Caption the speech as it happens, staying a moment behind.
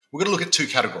we're going to look at two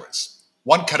categories.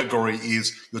 One category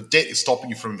is your debt is stopping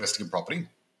you from investing in property.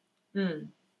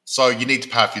 So you need to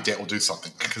pay off your debt or do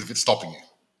something because if it's stopping you.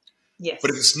 Yes.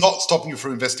 But if it's not stopping you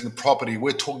from investing in property,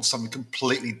 we're talking something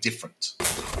completely different.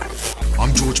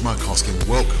 I'm George Markowski and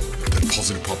welcome to the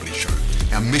Positive Property Show.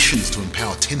 Our mission is to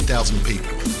empower 10,000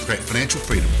 people to create financial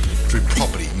freedom through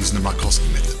property using the Markowski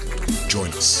method. Join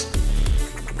us.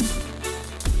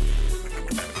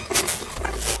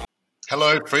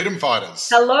 Hello, freedom fighters.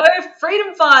 Hello,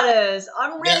 freedom fighters.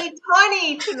 I'm really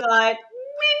tiny tonight.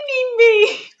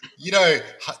 Me. You know,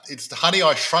 it's the Honey,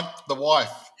 I Shrunk the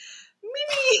Wife.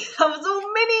 Mini. I was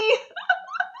all mini.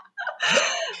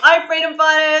 Hi, freedom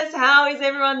fighters. How is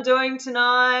everyone doing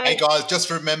tonight? Hey, guys, just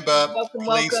remember,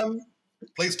 Welcome.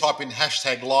 Please type in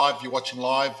hashtag live if you're watching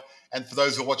live. And for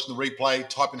those who are watching the replay,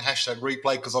 type in hashtag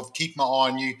replay because I've kept my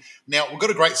eye on you. Now, we've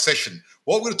got a great session.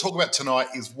 What we're going to talk about tonight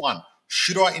is one,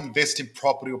 should I invest in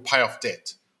property or pay off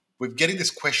debt? We're getting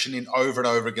this question in over and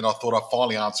over again. I thought I'd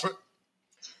finally answer it.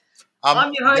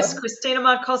 I'm your host, Christina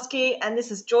Markowski, and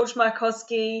this is George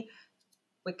Markowski.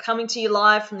 We're coming to you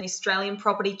live from the Australian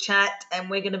Property Chat, and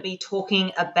we're going to be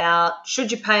talking about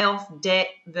should you pay off debt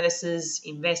versus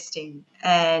investing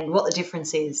and what the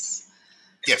difference is.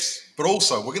 Yes, but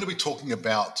also we're going to be talking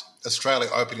about Australia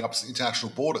opening up its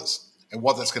international borders and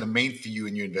what that's going to mean for you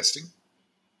in your investing.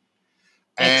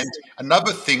 And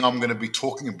another thing I'm going to be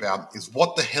talking about is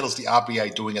what the hell is the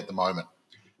RBA doing at the moment?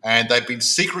 And they've been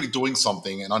secretly doing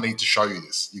something, and I need to show you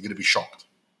this. You're going to be shocked.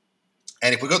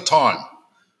 And if we've got time,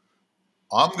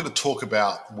 I'm going to talk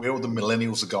about where all the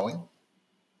millennials are going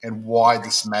and why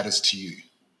this matters to you.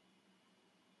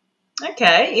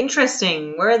 Okay,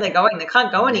 interesting. Where are they going? They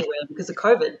can't go anywhere because of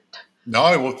COVID. No,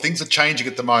 well, things are changing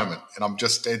at the moment, and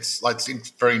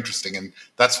it's very interesting, and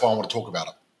that's why I want to talk about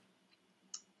it.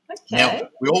 Okay. Now,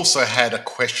 we also had a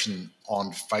question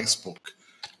on Facebook.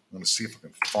 I'm going to see if I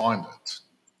can find it.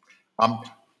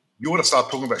 You want to start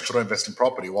talking about should I invest in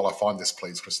property while I find this,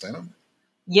 please, Christina?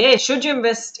 Yeah, should you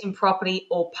invest in property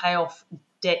or pay off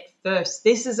debt first?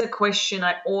 This is a question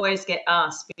I always get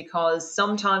asked because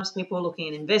sometimes people are looking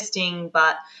at investing,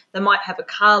 but they might have a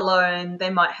car loan, they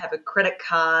might have a credit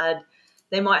card,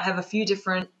 they might have a few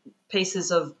different pieces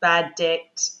of bad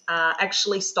debt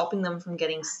actually stopping them from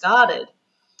getting started.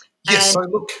 Yes, and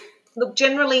so look,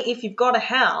 generally, if you've got a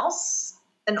house,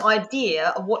 an idea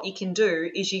of what you can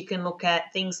do is you can look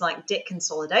at things like debt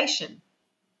consolidation.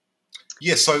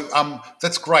 Yeah, so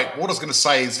that's great. What I was going to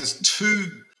say is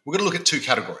we're going to look at two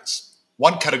categories.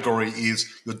 One category is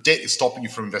your debt is stopping you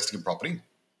from investing in property.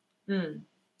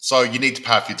 So you need to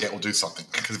pay off your debt or do something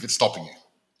because if it's stopping you.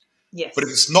 Yes. But if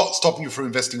it's not stopping you from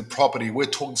investing in property, we're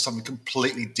talking something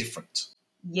completely different.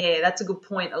 Yeah, that's a good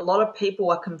point. A lot of people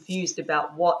are confused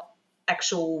about what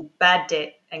actual bad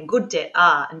debt and good debt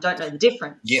are and don't know the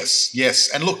difference.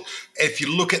 Yes. And look, if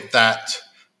you look at that,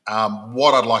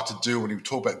 what I'd like to do when we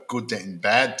talk about good debt and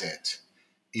bad debt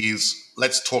is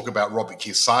let's talk about Robert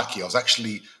Kiyosaki. I was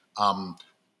actually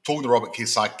talking to Robert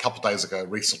Kiyosaki a couple of days ago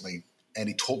recently, and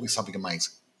he taught me something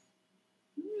amazing,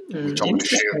 which I'm going to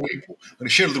share with people. I'm going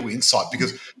to share a little insight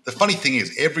because the funny thing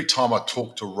is every time I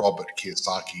talk to Robert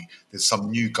Kiyosaki, there's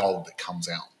some new gold that comes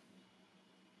out.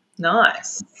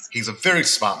 Nice. He's a very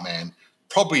smart man,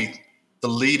 probably the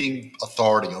leading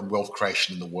authority on wealth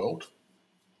creation in the world.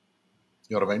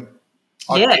 You know what I mean?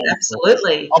 Yeah,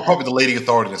 absolutely. I'm probably the leading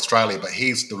authority in Australia, but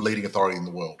he's the leading authority in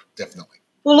the world, definitely.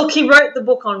 Well, look, he wrote the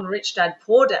book on Rich Dad,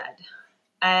 Poor Dad.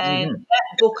 And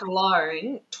that book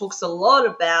alone talks a lot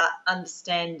about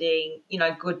understanding,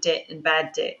 good debt and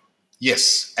bad debt.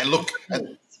 Yes. And look,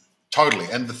 totally.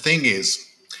 And the thing is,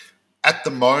 at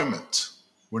the moment,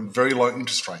 we're in very low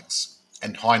interest rates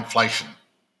and high inflation.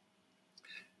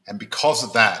 And because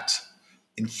of that,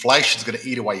 inflation is going to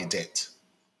eat away your debt.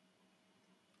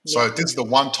 So this is the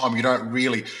one time you don't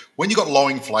really, when you got low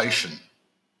inflation,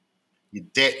 your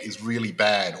debt is really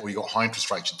bad, or you got high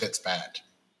interest rates, your debt's bad.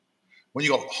 When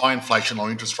you got high inflation, low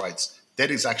interest rates,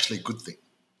 debt is actually a good thing,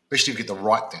 especially if you get the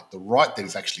right debt. The right debt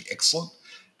is actually excellent.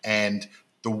 And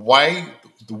the way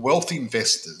the wealthy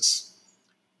investors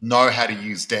know how to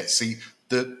use debt. See,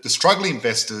 the struggling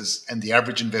investors and the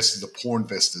average investors, the poor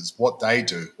investors, what they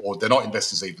do, or they're not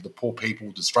investors either, the poor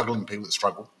people, the struggling people that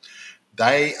struggle,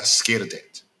 they are scared of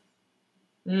debt.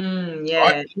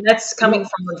 Right? That's coming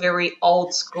from a very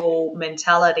old school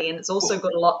mentality, and it's also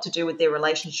got a lot to do with their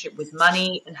relationship with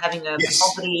money and having a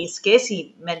poverty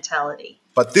scarcity mentality.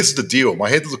 But this is the deal. My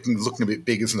head's looking a bit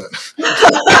big, isn't it?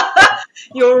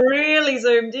 You're really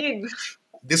zoomed in.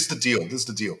 This is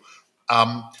the deal.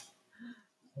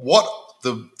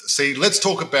 Let's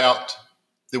talk about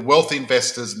the wealthy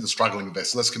investors and the struggling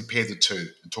investors. Let's compare the two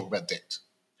and talk about debt.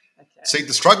 See,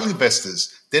 the struggling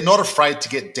investors, they're not afraid to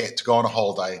get debt to go on a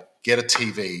holiday, get a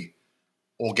TV,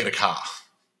 or get a car.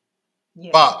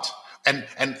 Yeah. But and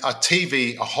a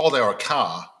TV, a holiday, or a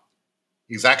car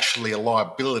is actually a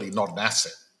liability, not an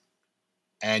asset.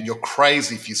 And you're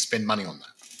crazy if you spend money on that.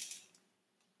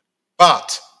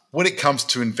 But when it comes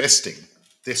to investing,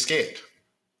 they're scared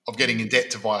of getting in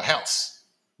debt to buy a house,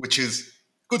 which is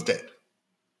good debt.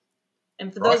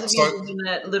 And for Right? those of you who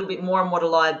know a little bit more on what a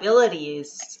liability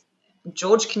is,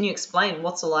 George, can you explain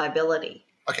what's a liability?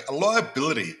 Okay, a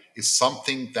liability is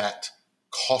something that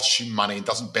costs you money and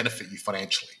doesn't benefit you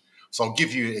financially. So I'll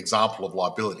give you an example of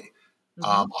liability.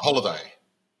 A holiday,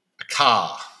 a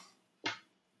car,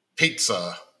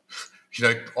 pizza,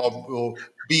 or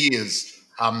beers,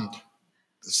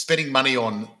 spending money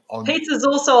on Pizza's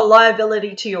also a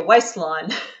liability to your waistline.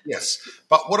 yes.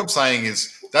 But what I'm saying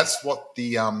is that's what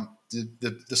the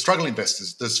struggling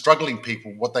investors, the struggling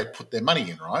people, what they put their money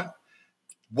in, right?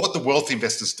 What the wealthy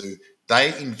investors do,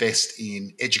 they invest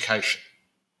in education.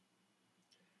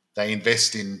 They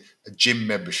invest in a gym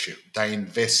membership. They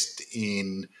invest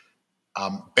in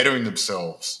bettering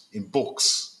themselves, in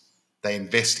books. They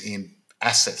invest in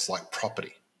assets like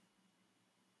property.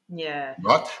 Yeah.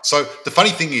 Right? So the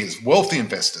funny thing is, wealthy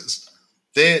investors,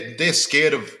 they're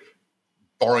scared of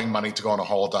borrowing money to go on a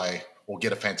holiday or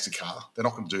get a fancy car. They're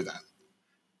not going to do that.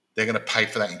 They're going to pay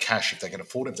for that in cash if they can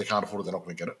afford it. If they can't afford it, they're not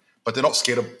going to get it. But they're not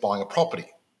scared of buying a property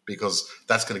because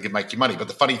that's going to make you money. But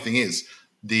the funny thing is,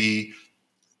 the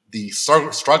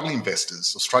struggling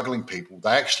investors or struggling people,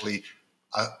 they actually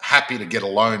are happy to get a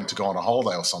loan to go on a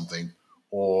holiday or something,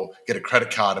 or get a credit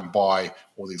card and buy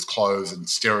all these clothes and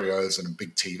stereos and a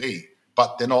big TV.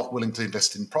 But they're not willing to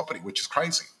invest in property, which is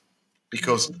crazy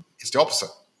because it's the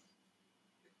opposite.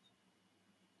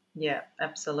 Yeah,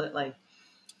 absolutely.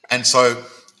 And so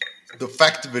the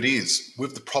fact of it is,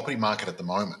 with the property market at the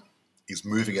moment, is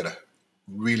moving at a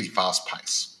really fast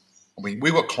pace. I mean,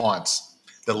 we've got clients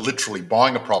that are literally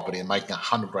buying a property and making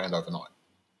 $100,000 overnight.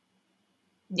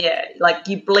 Yeah, like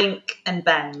you blink and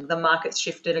bang, the market's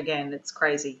shifted again. It's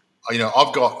crazy.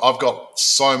 I've got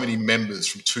so many members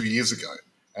from 2 years ago,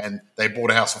 and they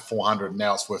bought a house for 400, and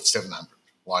now it's worth 700.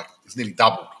 Like it's nearly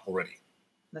doubled already.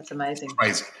 That's amazing. It's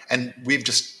crazy, and we've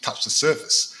just touched the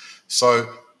surface. So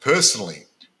personally,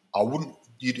 I wouldn't.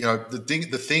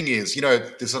 The thing is,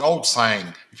 there's an old saying: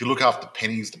 if you look after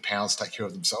pennies, the pounds take care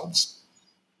of themselves.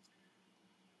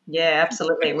 Yeah,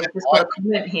 absolutely. We've just got a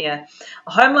comment here.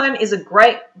 A home loan is a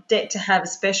great debt to have,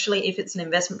 especially if it's an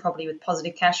investment property with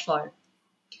positive cash flow.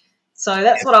 So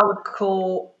that's what I would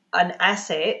call an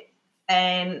asset.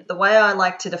 And the way I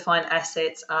like to define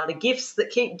assets are the gifts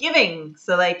that keep giving.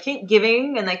 So they keep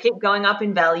giving and they keep going up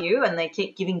in value and they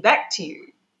keep giving back to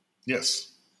you.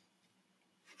 Yes.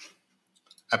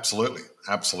 Absolutely.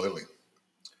 Absolutely.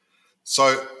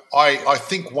 So I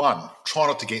think, try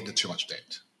not to get into too much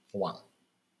debt, for one,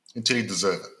 until you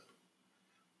deserve it.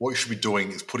 What you should be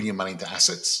doing is putting your money into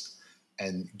assets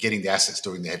and getting the assets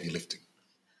doing the heavy lifting.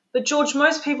 But George,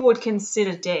 most people would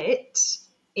consider debt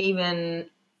even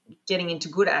getting into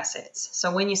good assets.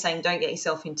 So when you're saying don't get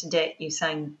yourself into debt, you're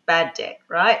saying bad debt,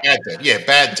 right? Bad debt, yeah,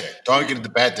 bad debt. Don't get into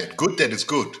bad debt. Good debt is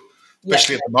good,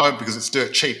 especially at the moment because it's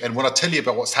dirt cheap. And when I tell you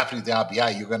about what's happening with the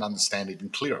RBA, you're going to understand even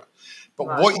clearer. But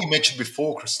what you mentioned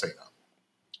before, Christina,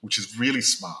 which is really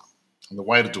smart, and the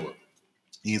way to do it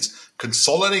is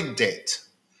consolidating debt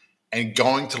and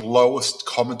going to the lowest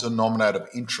common denominator of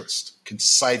interest can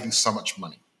save you so much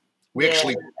money. We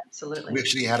actually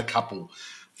had a couple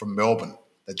from Melbourne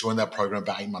that joined our program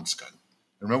about 8 months ago.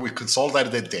 And remember, we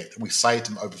consolidated their debt and we saved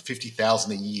them over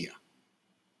 $50,000 a year.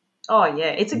 Oh yeah,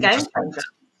 it's a game changer.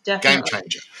 Definitely. Game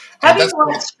changer. Having the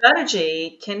right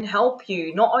strategy can help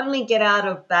you not only get out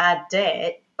of bad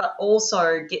debt, but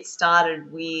also get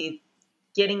started with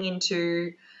getting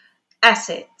into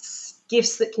assets,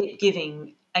 gifts that keep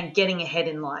giving, and getting ahead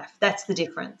in life. That's the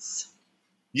difference.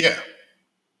 Yeah.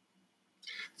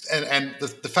 And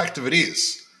the fact of it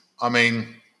is, I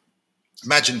mean,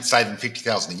 imagine saving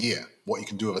 $50,000 a year, what you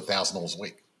can do with $1,000 a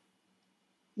week.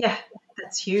 Yeah,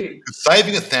 that's huge.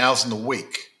 Saving $1,000 a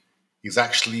week is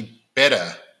actually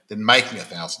better than making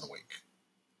 $1,000 a week.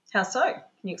 How so? Can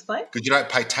you explain? Because you don't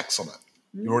pay tax on it.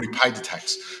 You already paid the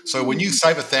tax. So when you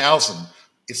save $1,000,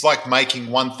 it's like making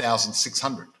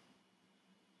 1,600.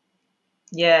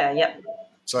 Yeah, yep.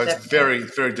 So it's very,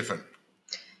 very different.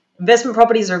 Investment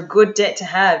properties are a good debt to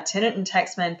have. Tenant and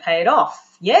taxman paid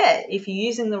off. Yeah, if you're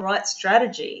using the right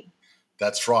strategy.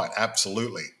 That's right,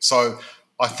 absolutely. So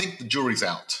I think the jury's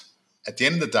out. At the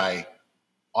end of the day,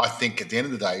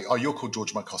 you're called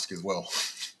George Markowski as well.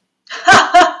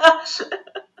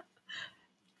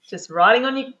 Just riding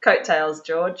on your coattails,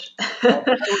 George. How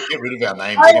do we get rid of our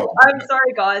names I'm anyway?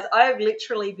 sorry, guys. I have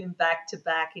literally been back to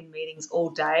back in meetings all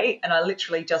day, and I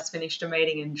literally just finished a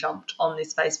meeting and jumped on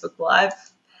this Facebook Live.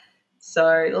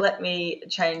 So let me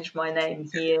change my name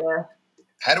here.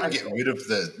 How do we get rid of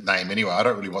the name anyway? I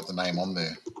don't really want the name on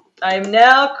there. I'm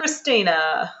now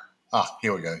Christina. Ah,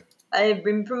 here we go. I have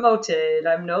been promoted.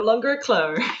 I'm no longer a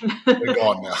clone. We're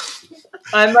gone now.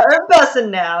 I'm my own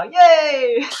person now.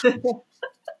 Yay!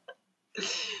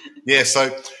 Yeah,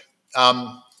 so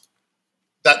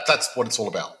that's what it's all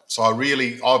about. So I've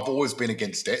always been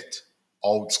against debt,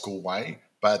 old school way.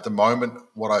 But at the moment,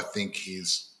 what I think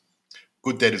is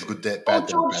good debt is good debt, bad debt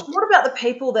is George, bad debt. what about the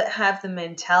people that have the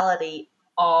mentality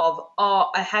of,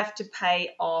 I have to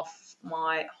pay off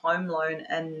my home loan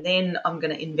and then I'm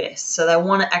going to invest? So they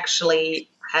want to actually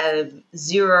have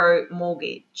zero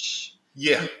mortgage.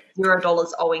 Yeah.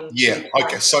 $0 owing. Yeah.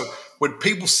 Okay. So when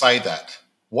people say that,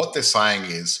 what they're saying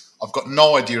is, I've got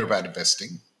no idea about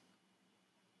investing.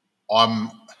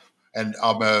 I'm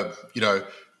a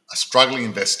struggling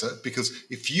investor, because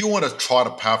if you want to try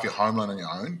to pay off your home loan on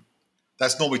your own,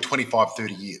 that's normally 25,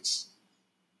 30 years.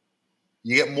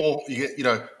 You're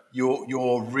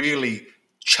really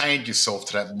chained yourself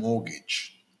to that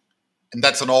mortgage. And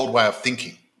that's an old way of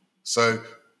thinking. So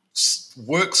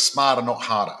work smarter, not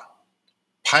harder.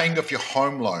 Paying off your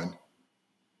home loan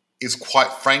is,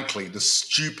 quite frankly, the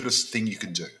stupidest thing you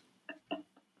can do.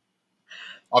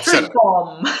 I've said it.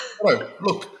 Bomb. No,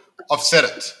 look, I've said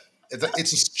it. It's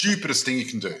the stupidest thing you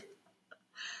can do,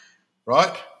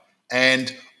 right?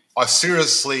 And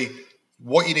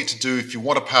what you need to do if you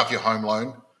want to pay off your home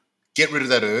loan, get rid of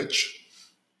that urge,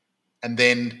 and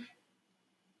then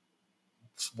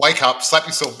wake up, slap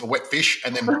yourself with a wet fish,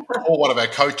 and then call one of our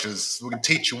coaches so we can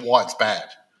teach you why it's bad.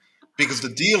 Because the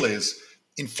deal is,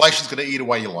 inflation's going to eat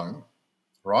away your loan,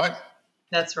 right?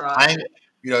 That's right. And,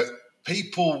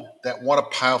 people that want to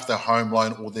pay off their home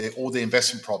loan or their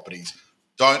investment properties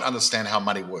don't understand how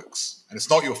money works. And it's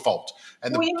not your fault.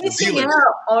 And you're missing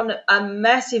out on a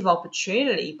massive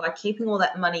opportunity by keeping all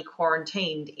that money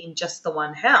quarantined in just the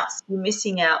one house. You're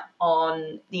missing out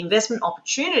on the investment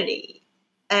opportunity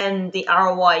and the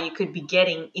ROI you could be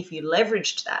getting if you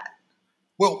leveraged that.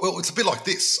 Well, it's a bit like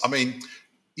this. I mean,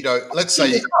 let's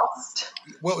say... cost.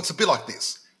 Well, it's a bit like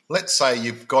this. Let's say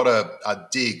you've got a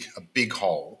big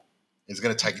hole. It's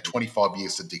going to take you 25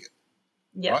 years to dig it.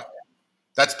 Yeah. Right?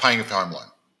 That's paying off your home loan.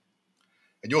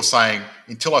 And you're saying,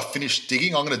 until I finish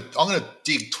digging, I'm going to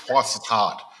dig twice as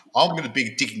hard. I'm going to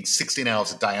be digging 16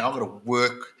 hours a day, and I'm going to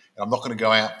work, and I'm not going to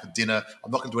go out for dinner.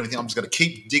 I'm not going to do anything. I'm just going to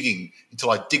keep digging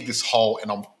until I dig this hole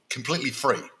and I'm completely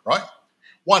free, right?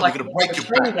 One, you're going to break your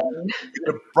back. You're going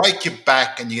to break your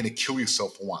back and you're going to kill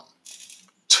yourself for one.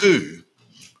 Two,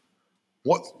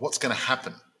 what's going to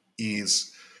happen is...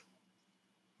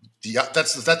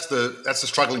 That's the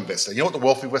struggling investor. You know what the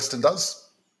wealthy investor does?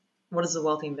 What does the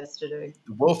wealthy investor do?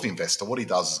 The wealthy investor, what he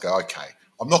does is go, okay,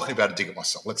 I'm not going to be able to dig it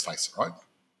myself. Let's face it, right?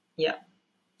 Yeah.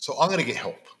 So I'm going to get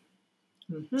help.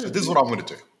 Mm-hmm. So this is what I'm going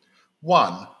to do.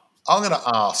 One, I'm going to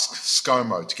ask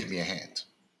ScoMo to give me a hand.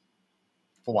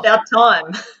 For one. About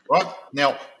time. Right?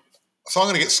 Now, so I'm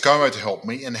going to get ScoMo to help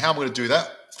me. And how I'm going to do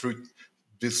that? Through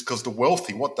this, because the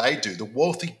wealthy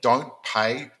don't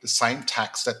pay the same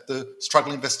tax that the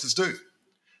struggling investors do.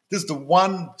 This is the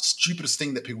one stupidest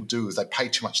thing that people do, is they pay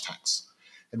too much tax.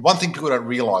 And one thing people don't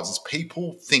realize is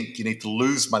people think you need to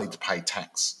lose money to pay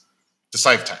tax, to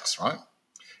save tax, right?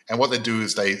 And what they do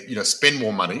is they, spend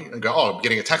more money and go, I'm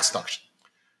getting a tax deduction.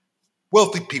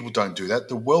 Wealthy people don't do that.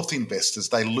 The wealthy investors,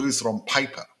 they lose it on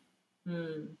paper.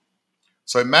 Mm.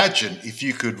 So imagine if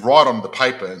you could write on the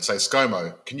paper and say,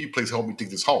 ScoMo, can you please help me dig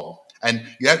this hole? And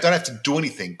you don't have to do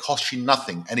anything, cost you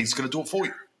nothing, and he's going to do it for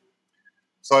you.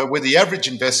 So where the average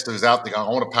investor is out there going,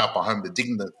 I want to pay off my home, they're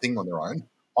digging the thing on their own,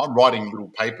 I'm writing little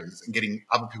papers and getting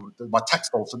other people, my tax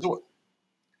dollars, to do it.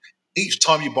 Each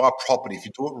time you buy a property, if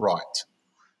you do it right,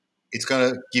 it's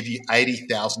going to give you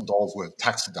 $80,000 worth of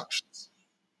tax deductions.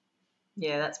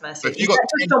 Yeah, that's massive. So if you got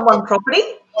just on one property?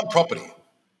 One property.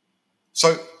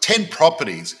 So 10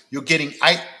 properties, you're getting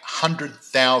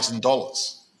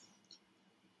 $800,000.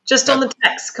 Just on the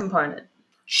tax component?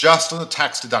 Just on the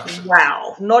tax deduction.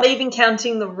 Wow. Not even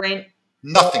counting the rent.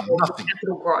 Nothing.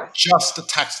 Capital growth. Just the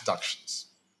tax deductions.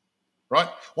 Right?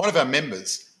 One of our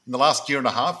members, in the last year and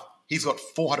a half, he's got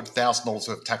 $400,000 worth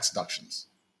of tax deductions.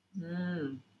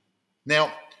 Mm.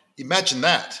 Now, imagine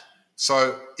that.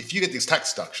 So if you get these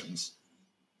tax deductions,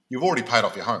 you've already paid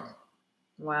off your home.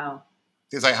 Wow.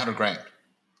 There's $800,000.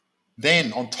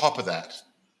 Then on top of that,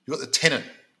 you've got the tenant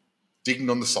digging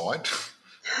on the side,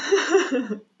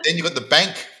 Then you've got the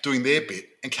bank doing their bit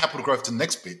and capital growth to the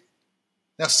next bit.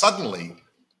 Now, suddenly,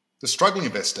 the struggling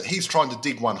investor, he's trying to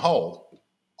dig one hole.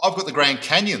 I've got the Grand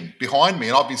Canyon behind me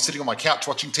and I've been sitting on my couch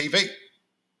watching TV.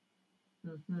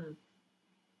 Mm-hmm.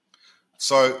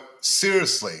 So,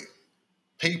 seriously,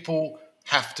 people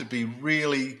have to be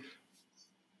really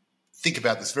think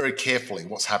about this very carefully,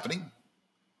 what's happening,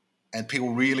 and people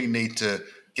really need to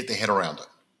get their head around it.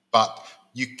 But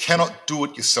you cannot do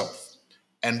it yourself.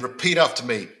 And repeat after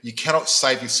me, you cannot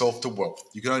save yourself to wealth.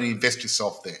 You can only invest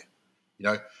yourself there. You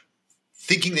know,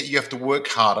 thinking that you have to work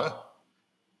harder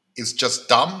is just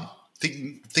dumb.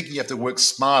 Thinking you have to work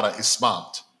smarter is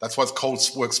smart. That's why it's called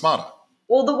work smarter.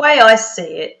 Well, the way I see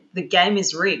it, the game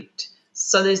is rigged.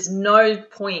 So there's no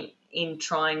point in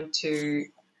trying to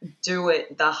do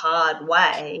it the hard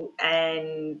way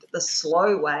and the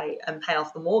slow way and pay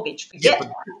off the mortgage.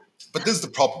 But this is the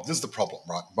problem. This is the problem,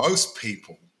 right? Most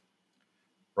people,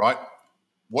 right,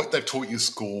 what they've taught you in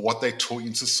school, what they taught you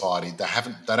in society,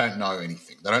 they don't know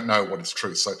anything. They don't know what is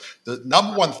true. So the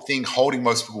number one thing holding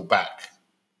most people back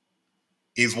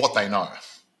is what they know.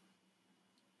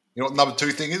 You know what the number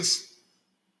two thing is?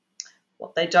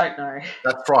 What they don't know.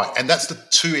 That's right. And that's the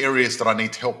two areas that I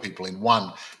need to help people in.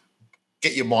 One,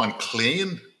 get your mind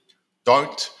clean.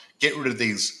 Don't get rid of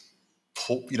these,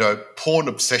 porn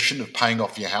obsession of paying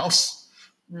off your house,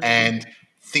 and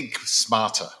think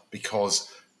smarter, because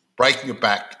breaking your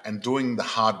back and doing the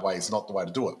hard way is not the way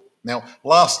to do it. Now,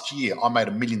 last year, I made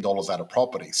 $1 million out of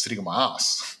property sitting on my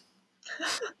ass.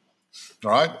 All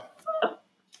right?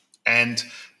 And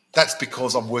that's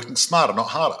because I'm working smarter, not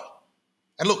harder.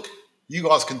 And look, you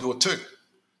guys can do it too.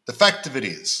 The fact of it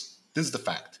is, this is the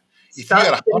fact. If Start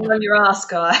you had sitting on your ass,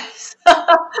 guys.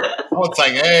 someone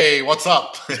saying, hey, what's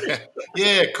up?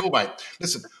 Yeah, cool, mate.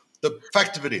 Listen, the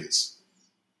fact of it is,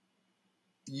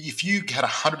 if you had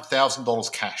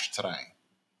 $100,000 cash today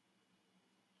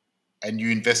and you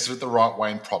invested it the right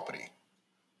way in property,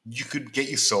 you could get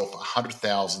yourself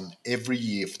 $100,000 every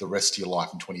year for the rest of your life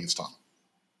in 20 years' time.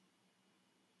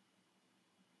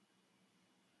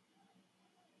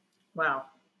 Wow.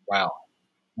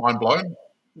 Mind blown?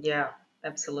 Yeah,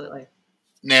 absolutely.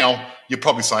 Now, you're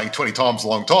probably saying 20 times a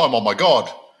long time, oh my God.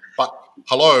 But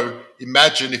hello,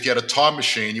 imagine if you had a time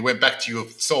machine, you went back to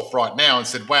yourself right now and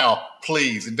said, wow,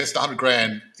 please invest 100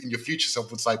 grand, in your future self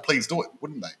would say, please do it,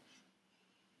 wouldn't they?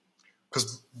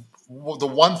 Because the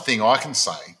one thing I can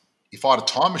say, if I had a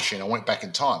time machine, I went back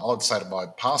in time, I would say to my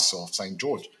past self, saying,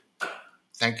 George,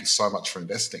 thank you so much for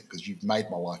investing, because you've made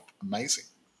my life amazing.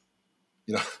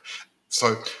 You know,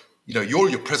 so, you're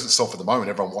your present self at the moment,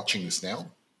 everyone watching this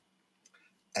now.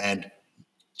 And,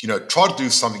 try to do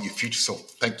something your future self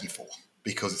thank you for,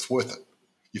 because it's worth it.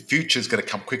 Your future is going to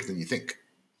come quicker than you think.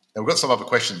 Now, we've got some other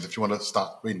questions if you want to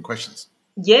start reading questions.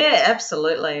 Yeah,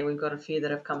 absolutely. We've got a few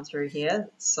that have come through here.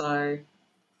 So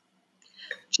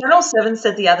Channel 7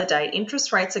 said the other day,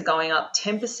 interest rates are going up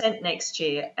 10% next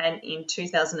year and in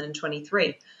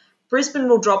 2023. Brisbane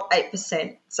will drop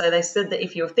 8%. So they said that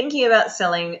if you're thinking about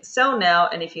selling, sell now.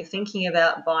 And if you're thinking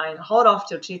about buying, hold off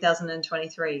till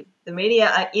 2023. The media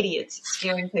are idiots,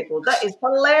 scaring people. That is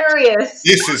hilarious.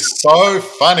 This is so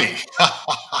funny.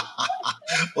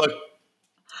 Look,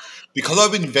 because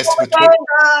I've been invested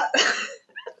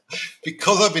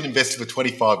for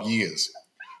 25 years,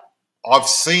 I've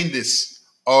seen this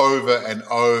over and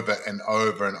over and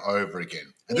over and over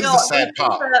again. And this is the sad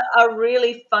part. This is a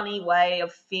really funny way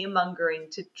of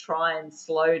fear-mongering to try and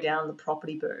slow down the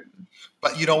property boom.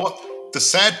 But you know what? The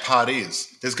sad part is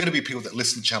there's going to be people that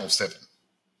listen to Channel 7,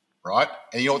 right?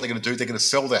 And you know what they're going to do? They're going to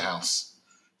sell their house.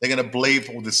 They're going to believe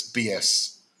all this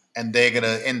BS, and they're going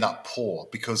to end up poor,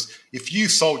 because if you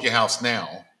sold your house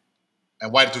now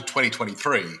and waited until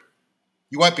 2023,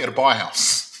 you won't be able to buy a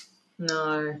house.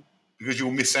 No. Because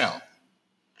you'll miss out.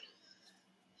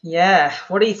 Yeah.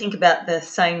 What do you think about the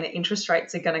saying that interest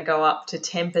rates are going to go up to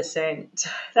 10%?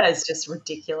 That is just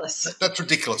ridiculous. That's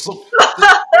ridiculous. Look,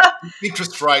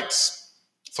 interest rates.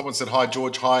 Someone said, hi,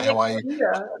 George. Hi, how are you?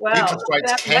 Yeah. Wow. The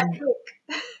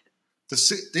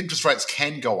interest rates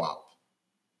can go up,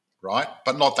 right?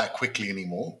 But not that quickly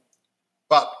anymore.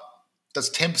 But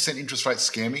does 10% interest rate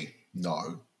scare me?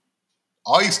 No.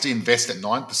 I used to invest at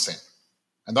 9%.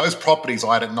 And those properties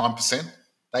I had at 9%,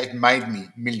 they've made me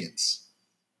millions.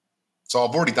 So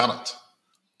I've already done it.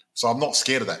 So I'm not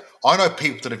scared of that. I know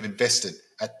people that have invested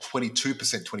at 22%,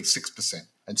 26%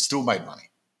 and still made money.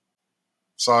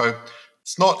 So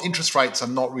it's not, interest rates are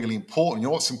not really important. You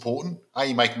know what's important? Are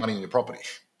you making money on your property?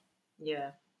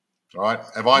 Yeah. All right.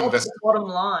 Have I invested? The bottom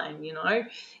line,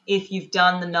 if you've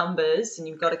done the numbers and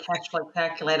you've got a cash flow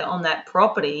calculator on that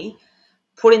property,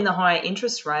 put in the higher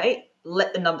interest rate,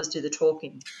 let the numbers do the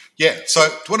talking. Yeah. So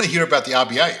do you want to hear about the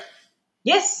RBA?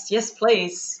 Yes,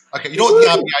 please. Okay. You know what the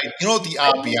RBA? You know what the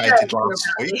I need RBA to did hear last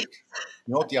about week? this.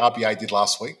 You know what the RBA did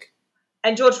last week?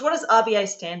 And George, what does RBA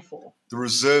stand for? The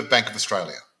Reserve Bank of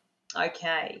Australia.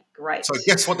 Okay, great. So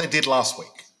guess what they did last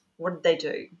week? What did they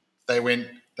do? They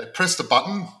pressed a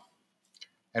button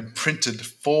and printed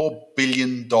 $4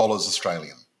 billion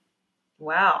Australian.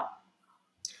 Wow.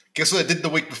 Guess what they did the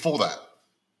week before that?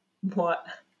 What?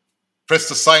 Pressed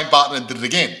the same button and did it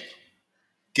again.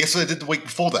 Guess what they did the week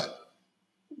before that?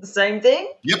 The same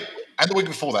thing? Yep. And the week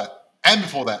before that, and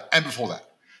before that, and before that.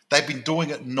 They've been doing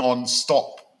it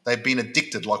non-stop. They've been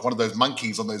addicted like one of those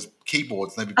monkeys on those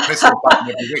keyboards. They've been pressing the button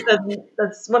every week.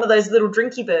 That's one of those little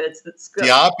drinky birds that's got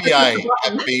The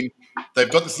RBA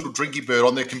they've got this little drinky bird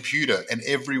on their computer, and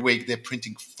every week they're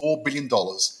printing $4 billion.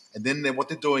 And then what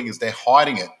they're doing is they're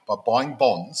hiding it by buying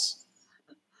bonds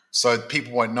so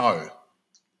people won't know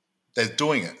they're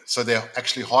doing it. So they're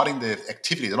actually hiding their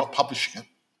activity. They're not publishing it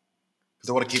because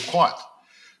they want to keep quiet.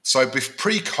 So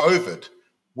pre-COVID,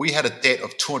 we had a debt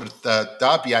of the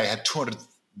RBA had $200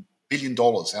 billion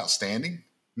outstanding.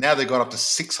 Now they've gone up to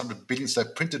 $600 billion. So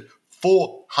they've printed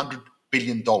 $400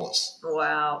 billion.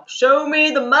 Wow. Show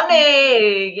me the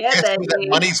money. Yeah, Guess baby. where that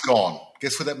money's gone?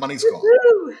 Guess where that money's gone?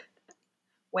 Woo-hoo.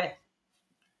 Where?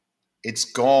 It's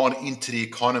gone into the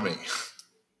economy.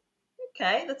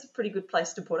 Okay, that's a pretty good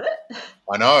place to put it.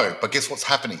 I know, but guess what's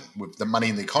happening with the money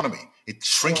in the economy? It's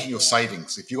shrinking your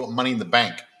savings. If you've got money in the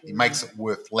bank, it makes it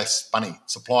worth less money.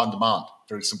 Supply and demand.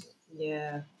 Very simple.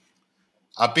 Yeah.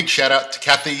 A big shout out to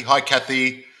Kathy. Hi,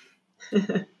 Kathy.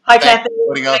 Hi, Kathy.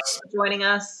 Thanks for joining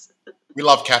us. We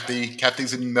love Kathy.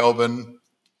 Kathy's in Melbourne.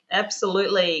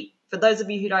 Absolutely. For those of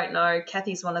you who don't know,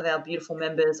 Kathy's one of our beautiful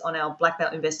members on our Black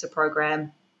Belt Investor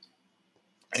Program.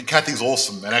 And Kathy's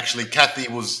awesome. And actually, Kathy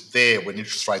was there when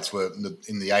interest rates were in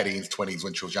the 18s, 20s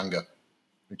when she was younger,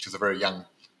 which is a very young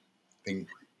thing.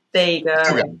 There you go.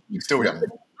 Still young.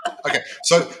 Okay,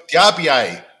 so the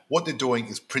RBA, what they're doing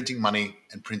is printing money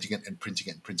and printing it and printing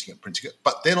it and printing it and printing it.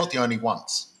 But they're not the only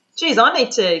ones. Geez, I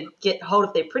need to get hold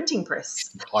of their printing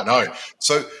press. I know.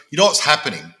 So you know what's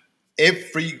happening?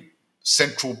 Every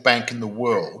central bank in the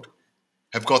world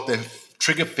have got their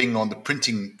trigger finger on the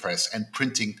printing press and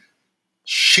printing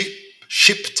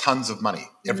ship tons of money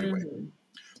everywhere.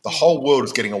 The whole world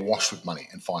is getting awash with money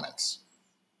and finance.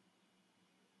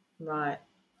 Right.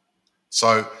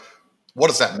 So what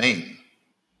does that mean?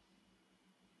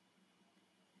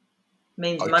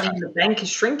 Means money in the bank is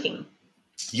shrinking.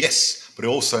 Yes, but it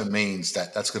also means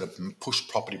that that's going to push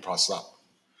property prices up.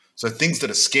 So things that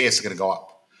are scarce are going to go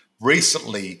up.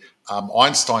 Recently,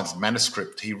 Einstein's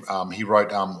manuscript, he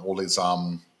wrote all his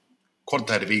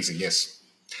quantitative easing, yes.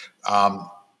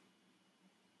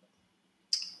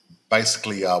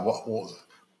 Basically, what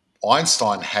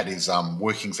Einstein had his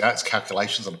workings out, his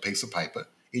calculations on a piece of paper.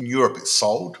 In Europe, it's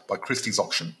sold by Christie's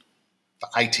auction for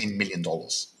 $18 million.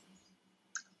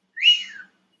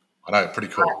 I know, pretty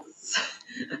cool.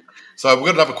 So we've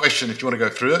got another question if you want to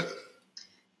go through it.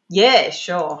 Yeah,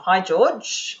 sure. Hi,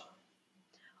 George.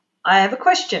 I have a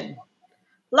question.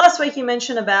 Last week you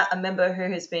mentioned about a member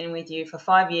who has been with you for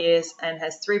 5 years and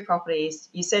has 3 properties.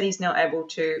 You said he's now able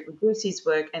to reduce his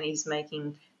work and he's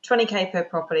making $20K per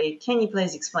property. Can you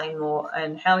please explain more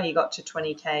and how he got to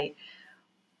 $20K?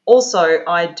 Also,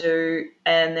 I do,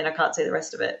 and then I can't see the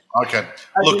rest of it. Okay.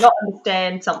 I do not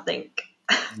understand something.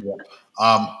 Yeah.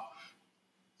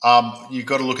 You've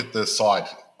got to look at the side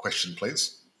question,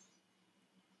 please.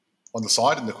 On the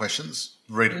side in the questions,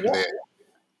 read it there.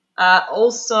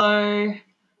 Also,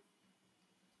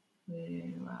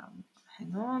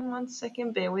 hang on 1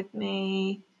 second, bear with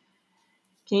me.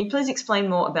 Can you please explain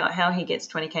more about how he gets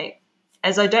 20K?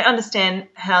 As I don't understand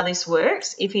how this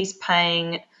works, if he's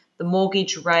paying the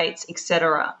mortgage rates,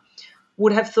 etc.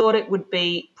 Would have thought it would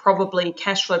be probably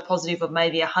cash flow positive of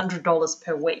maybe $100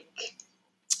 per week.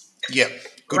 Yeah,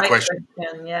 good question.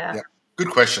 Yeah, good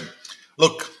question.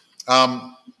 Look,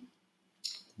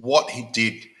 what he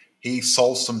did, he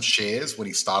sold some shares when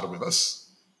he started with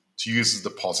us to use as a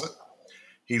deposit.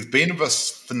 He's been with us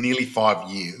for nearly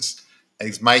 5 years, and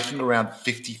he's making around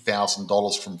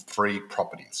 $50,000 from 3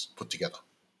 properties put together.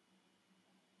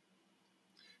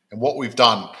 And what we've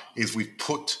done is we've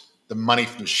put the money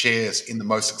from the shares in the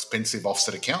most expensive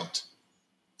offset account,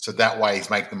 so that way he's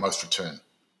making the most return.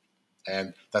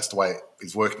 And that's the way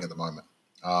it's working at the moment.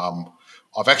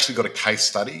 I've actually got a case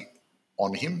study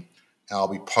on him, and I'll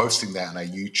be posting that on our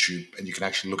YouTube, and you can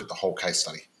actually look at the whole case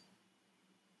study.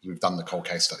 We've done the whole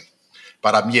case study.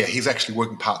 But he's actually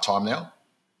working part-time now.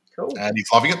 Cool. And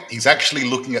he's loving it. He's actually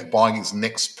looking at buying his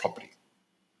next property.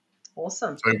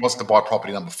 Awesome. So he wants to buy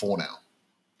property number 4 now.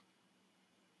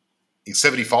 He's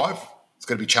 75. It's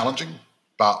going to be challenging,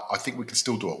 but I think we can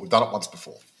still do it. We've done it once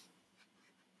before.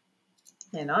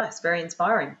 Yeah, nice. Very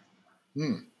inspiring.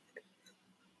 Mm.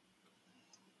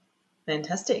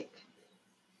 Fantastic.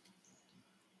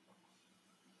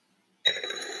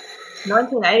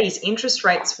 1980s interest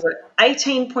rates were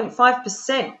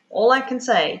 18.5%. All I can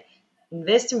say,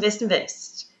 invest, invest,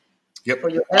 invest. Yep. For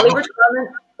your early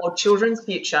retirement or children's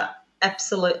future.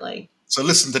 Absolutely. So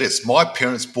listen to this. My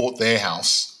parents bought their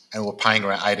house and were paying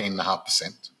around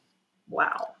 18.5%.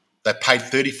 Wow. They paid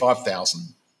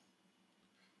 $35,000.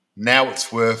 Now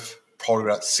it's worth probably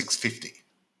about $650,000.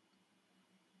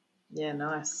 Yeah,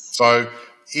 nice. So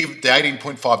if the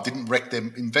 18.5 didn't wreck their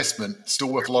investment, it's still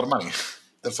worth a lot of money.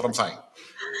 That's what I'm saying.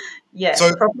 Yeah,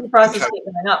 So property prices keep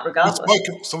going up regardless.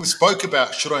 We spoke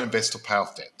about should I invest or pay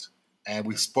off debt, and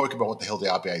we spoke about what the hell the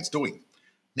RBA is doing.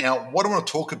 Now, what I want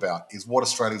to talk about is what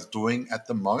Australia's doing at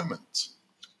the moment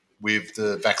with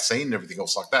the vaccine and everything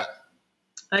else like that.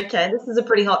 Okay, this is a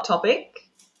pretty hot topic.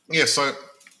 Yeah, so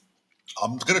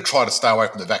I'm going to try to stay away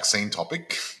from the vaccine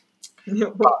topic.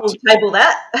 We'll table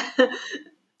that.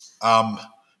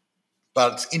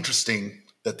 But it's interesting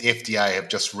that the FDA have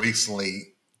just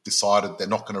recently decided they're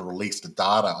not going to release the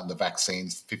data on the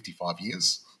vaccines for 55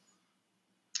 years.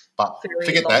 But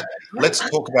forget that. Let's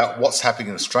talk about what's happening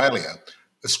in Australia.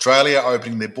 Australia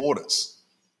opening their borders.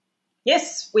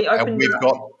 Yes, we opened. And we've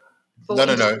got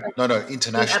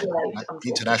international.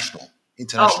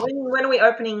 International. Oh, when are we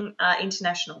opening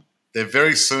international? They're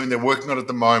very soon. They're working on it at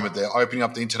the moment. They're opening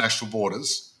up the international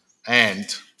borders, and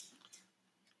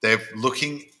they've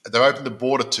opened the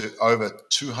border to over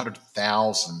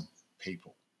 200,000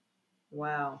 people.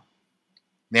 Wow.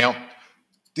 Now,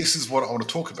 this is what I want to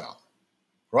talk about,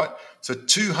 right? So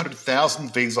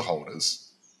 200,000 visa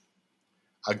holders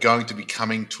are going to be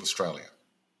coming to Australia.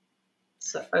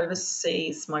 So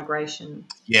overseas migration.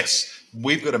 Yes,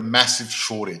 we've got a massive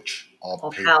shortage of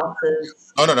people.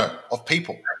 Houses. No, of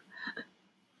people.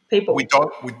 People. We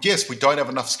don't have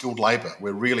enough skilled labour.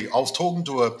 I was talking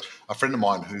to a friend of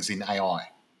mine who's in AI,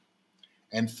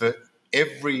 and for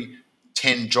every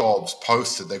 10 jobs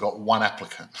posted, they got 1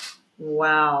 applicant.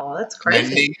 Wow, that's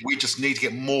crazy. We just need to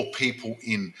get more people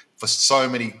in for so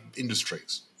many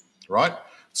industries, right?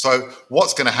 So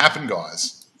what's going to happen,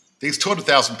 guys? These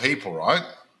 200,000 people, right,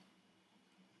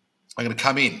 are going to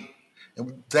come in,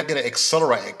 and they're going to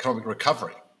accelerate economic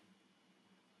recovery,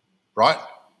 right?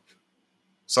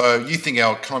 So you think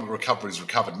our economic recovery is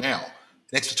recovered now.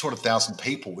 An extra 200,000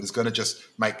 people is going to just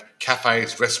make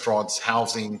cafes, restaurants,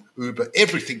 housing, Uber,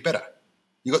 everything better.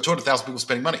 You've got 200,000 people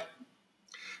spending money.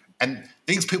 And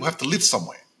these people have to live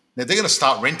somewhere. Now, they're going to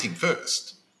start renting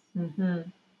first. Mm-hmm.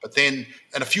 But then,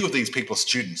 and a few of these people are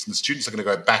students, and the students are going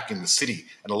to go back in the city.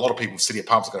 And a lot of people in city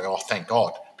apartments are going to go, oh, thank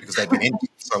God, because they've been empty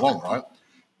for so long, right?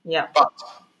 Yeah. But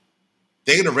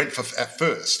they're going to rent at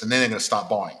first, and then they're going to start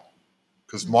buying.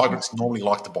 Because migrants normally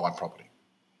like to buy property.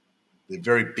 They're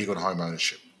very big on home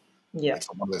ownership. Yeah. It's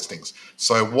one of those things.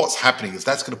 So what's happening is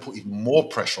that's going to put even more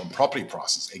pressure on property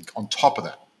prices on top of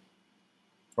that,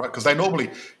 right? Because they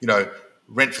normally,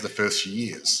 rent for the first few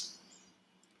years.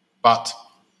 But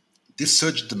this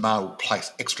surge in demand will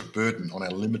place extra burden on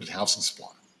our limited housing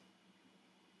supply.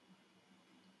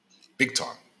 Big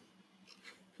time.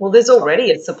 Well, there's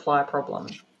already a supply problem.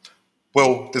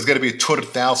 Well, there's going to be a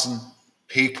 200,000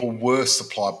 people worse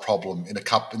supply problem in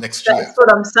next year. That's what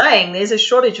I'm saying. There's a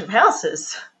shortage of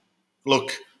houses.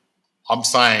 Look, I'm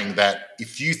saying that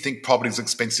if you think property is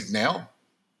expensive now,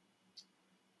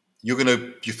 your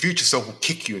future self will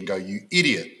kick you and go, you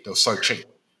idiot, they're so cheap.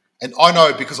 And I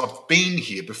know because I've been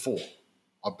here before.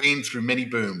 I've been through many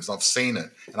booms. I've seen it.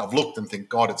 And I've looked and think,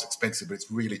 God, it's expensive, but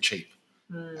it's really cheap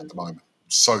at the moment.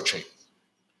 So cheap.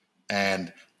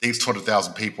 And these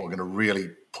 200,000 people are going to really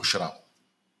push it up.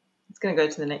 It's going to go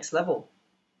to the next level.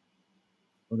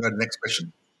 We'll go to the next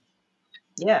question.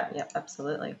 Yeah,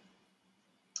 absolutely.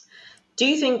 Do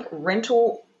you think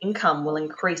rental income will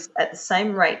increase at the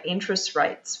same rate interest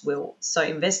rates will, so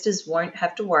investors won't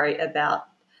have to worry about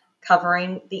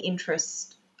covering the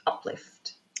interest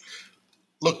uplift?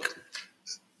 Look,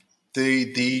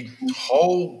 the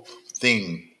whole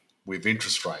thing with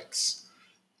interest rates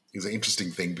is an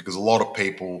interesting thing because a lot of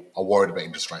people are worried about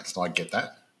interest rates, and I get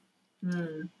that.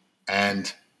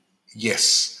 And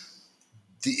yes,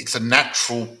 it's a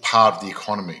natural part of the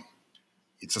economy.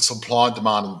 It's a supply and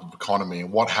demand economy,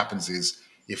 and what happens is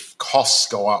if costs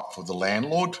go up for the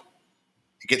landlord,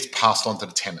 it gets passed on to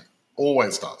the tenant.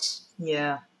 Always does.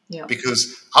 Yeah.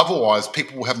 Because otherwise,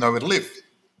 people will have nowhere to live.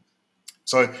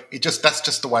 So that's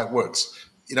just the way it works.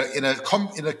 in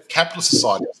a capitalist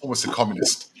society, it's almost a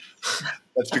communist.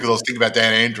 That's because I was thinking about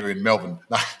Dan Andrew in Melbourne.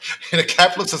 No, in a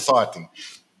capitalist society,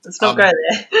 Let's not go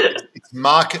there. it's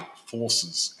market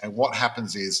forces, and what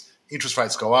happens is interest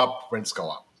rates go up, rents go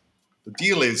up. The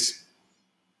deal is,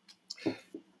 it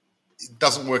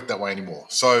doesn't work that way anymore.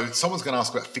 So someone's going to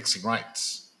ask about fixing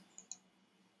rates.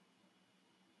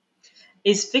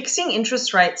 Is fixing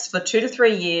interest rates for 2 to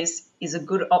 3 years is a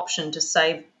good option to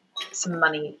save some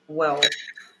money? Well,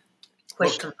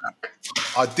 question mark.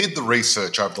 I did the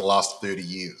research over the last 30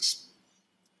 years.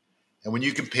 And when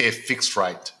you compare fixed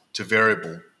rate to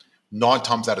variable, 9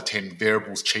 times out of 10,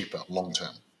 variable's cheaper long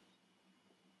term.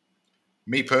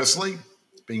 Me personally,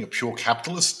 being a pure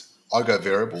capitalist, I go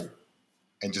variable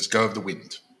and just go with the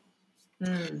wind.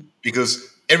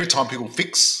 Because every time people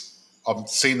fix, I've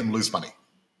seen them lose money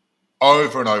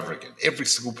over and over again. Every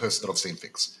single person that I've seen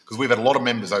fix. Because we've had a lot of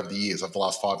members over the years, over the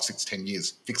last 5, 6, 10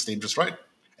 years, fixed the interest rate.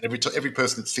 And every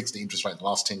person that's fixed the interest rate in the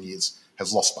last 10 years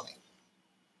has lost money.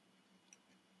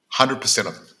 100%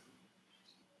 of them.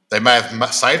 They may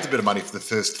have saved a bit of money for the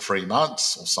first 3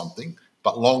 months or something,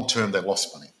 but long term they've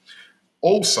lost money.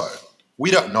 Also,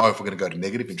 we don't know if we're going to go to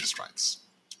negative interest rates.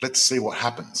 Let's see what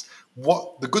happens.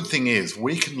 The good thing is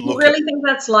we can look. You really think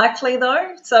that's likely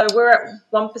though? So we're at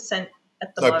 1%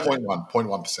 at the moment.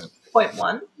 0.1%.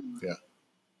 0.1. Yeah.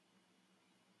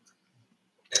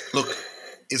 Look,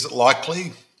 is it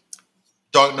likely?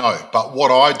 Don't know. But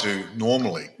what I do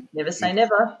normally, Never say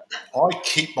never. I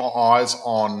keep my eyes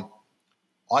on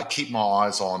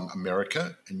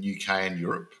America and UK and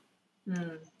Europe.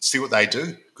 See what they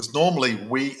do, because normally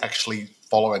we actually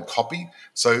follow and copy.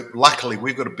 So luckily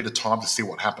we've got a bit of time to see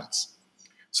what happens.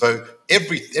 So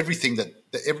everything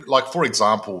like for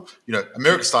example,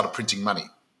 America started printing money.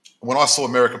 When I saw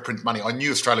America print money, I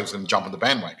knew Australia was going to jump on the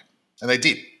bandwagon, and they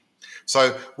did.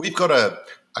 So we've got a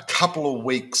couple of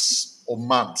weeks or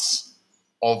months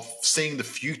of seeing the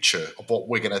future of what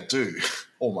we're going to do,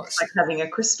 almost. Like having a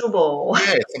crystal ball.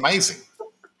 Yeah, it's amazing.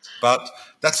 But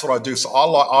that's what I do. So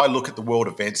I look at the world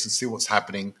events and see what's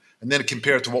happening, and then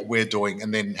compare it to what we're doing,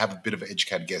 and then have a bit of an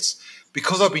educated guess.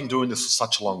 Because I've been doing this for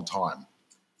such a long time,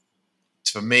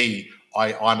 for me,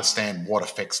 I understand what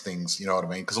affects things, you know what I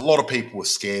mean? Because a lot of people were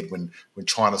scared when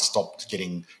trying to stop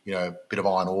getting, a bit of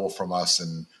iron ore from us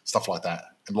and stuff like that.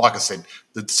 And like I said,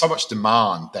 there's so much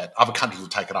demand that other countries will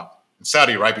take it up. And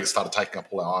Saudi Arabia started taking up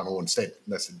all our iron ore instead.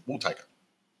 And they said, we'll take it.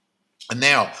 And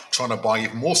now trying to buy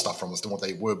even more stuff from us than what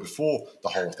they were before the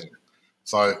whole thing.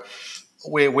 So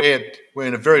we're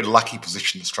in a very lucky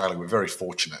position in Australia. We're very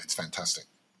fortunate. It's fantastic.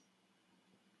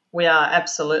 We are,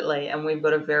 absolutely. And we've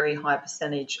got a very high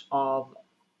percentage of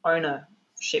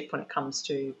ownership when it comes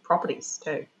to properties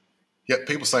too. Yeah,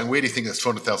 people saying, where do you think those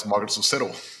 200,000 migrants will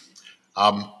settle?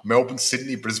 Melbourne,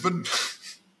 Sydney, Brisbane?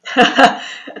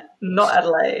 Not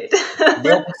Adelaide.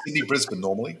 Melbourne, Sydney, Brisbane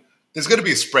normally. There's going to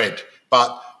be a spread,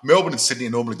 but Melbourne and Sydney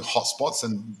are normally the hot spots,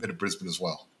 and a bit of Brisbane as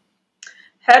well.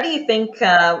 How do you think,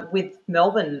 with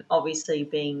Melbourne obviously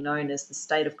being known as the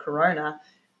state of Corona,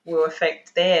 will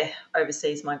affect their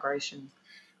overseas migration?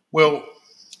 Well,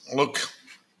 look,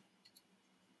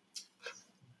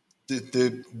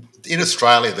 in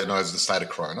Australia they're known as the state of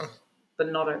Corona.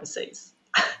 But not overseas.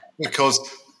 Because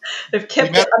they've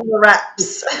kept it under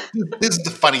wraps. This is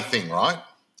the funny thing, right?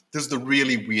 This is the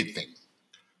really weird thing.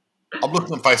 I'm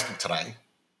looking on Facebook today,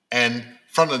 and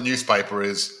front of the newspaper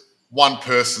is one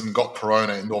person got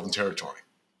corona in Northern Territory.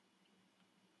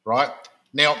 Right?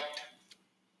 Now,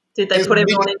 did they put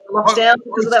everyone into lockdown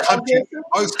because of that one person?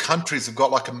 Most countries have got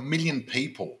like 1 million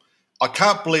people. I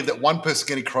can't believe that one person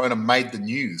getting corona made the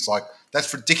news. Like,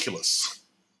 that's ridiculous.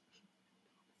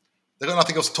 They've got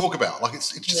nothing else to talk about. Like,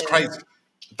 it's just crazy.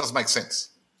 It doesn't make sense.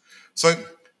 So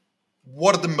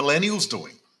what are the millennials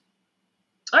doing?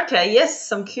 Okay,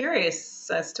 yes, I'm curious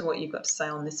as to what you've got to say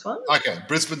on this one. Okay,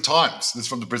 Brisbane Times. This is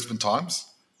from the Brisbane Times.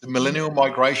 The millennial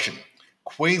migration.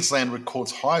 Queensland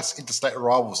records highest interstate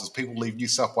arrivals as people leave New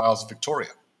South Wales and Victoria.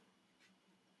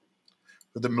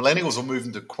 But the millennials are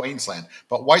moving to Queensland,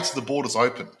 but wait till the borders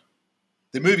open.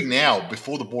 They're moving now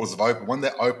before the borders have opened. When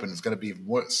they're open, it's going to be even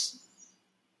worse.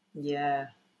 Yeah.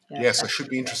 So it should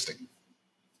be interesting.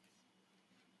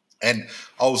 And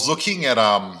I was looking at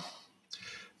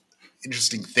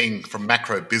interesting thing from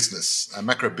Macro Business.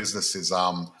 Macro Business is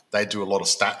they do a lot of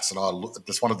stats, and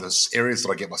that's one of the areas that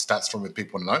I get my stats from if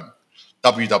people want to know.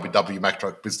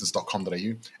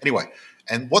 www.macrobusiness.com.au. Anyway,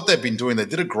 and what they've been doing, they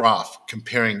did a graph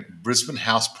comparing Brisbane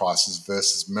house prices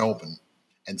versus Melbourne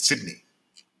and Sydney,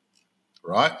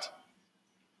 right?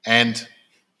 And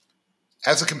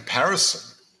as a comparison,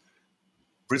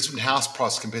 Brisbane house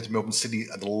prices compared to Melbourne and Sydney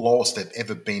are the lowest they've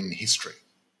ever been in history.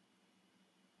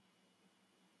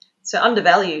 So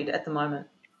undervalued at the moment,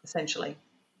 essentially.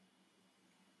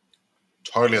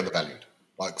 Totally undervalued.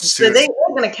 Like So they're seriously.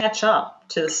 all going to catch up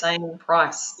to the same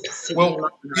price. Sydney,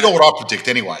 Well, you know what I predict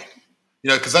anyway.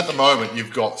 Because at the moment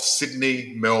you've got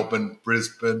Sydney, Melbourne,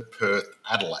 Brisbane, Perth,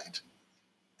 Adelaide.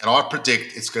 And I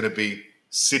predict it's going to be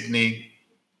Sydney,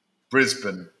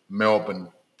 Brisbane,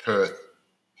 Melbourne, Perth,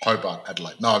 Hobart,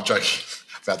 Adelaide. No, I'm joking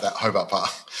about that Hobart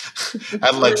part.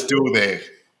 Adelaide's still there.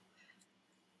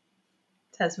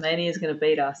 Tasmania is going to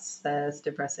beat us. That's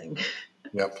depressing.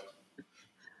 Yep. Do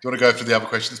you want to go through the other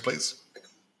questions, please?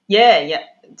 Yeah,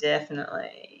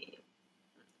 definitely.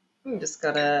 Just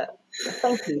got to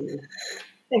thank you.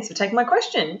 Thanks for taking my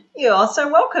question. You are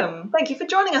so welcome. Thank you for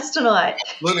joining us tonight.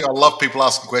 Absolutely. I love people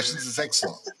asking questions. It's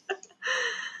excellent.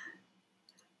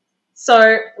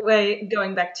 So we're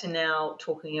going back to now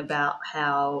talking about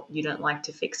how you don't like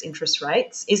to fix interest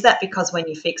rates. Is that because when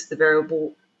you fix, the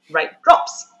variable rate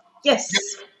drops? Yes.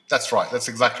 Yep, that's right. That's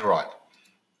exactly right.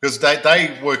 Because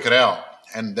they work it out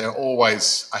and they're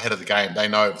always ahead of the game. They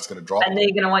know if it's going to drop. And they're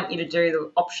going to want you to do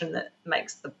the option that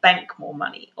makes the bank more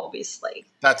money, obviously.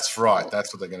 That's right.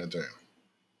 That's what they're going to do.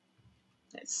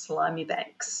 It's slimy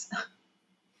banks.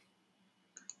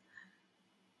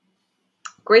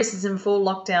 Greece is in full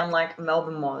lockdown like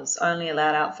Melbourne was, only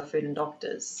allowed out for food and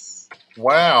doctors.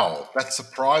 Wow, that's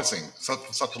surprising.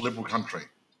 Such a liberal country.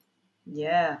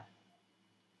 Yeah.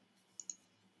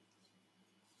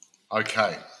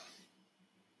 Okay.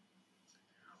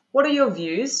 What are your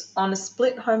views on a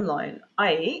split home loan,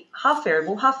 i.e. half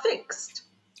variable, half fixed?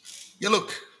 Yeah,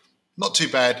 look, not too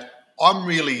bad. I'm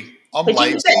lazy. I'm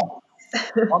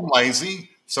lazy.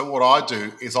 So what I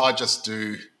do is I just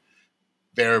do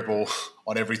variable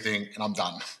on everything and I'm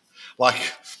done. But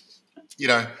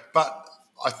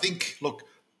I think, look,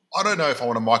 I don't know if I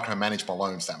want to micromanage my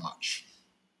loans that much,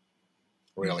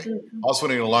 really. I was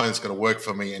wanting a loan that's going to work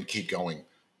for me and keep going.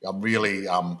 I'm really,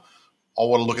 I want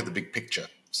to look at the big picture.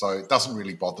 So it doesn't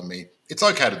really bother me. It's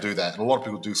okay to do that. And a lot of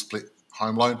people do split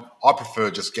home loan. I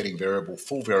prefer just getting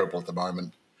full variable at the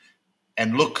moment.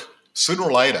 And look, sooner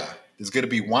or later, there's going to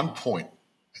be one point,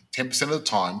 10% of the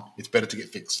time, it's better to get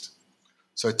fixed.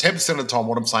 So 10% of the time,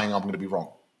 what I'm saying, I'm going to be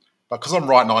wrong. But because I'm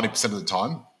right 90% of the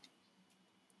time,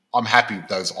 I'm happy with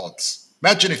those odds.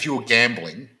 Imagine if you were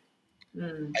gambling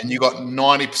and you got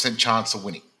 90% chance of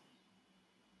winning.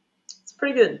 It's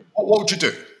pretty good. What would you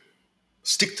do?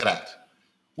 Stick to that.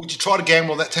 Would you try to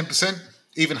gamble on that 10%,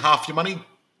 even half your money?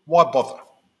 Why bother?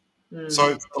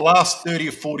 So the last 30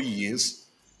 or 40 years,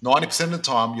 90% of the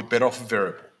time, you're better off a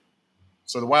variable.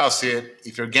 So the way I see it,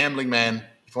 if you're a gambling man,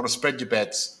 if you want to spread your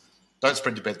bets, don't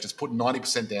spread your bets. Just put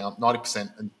 90% down,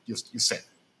 90%, and you're set.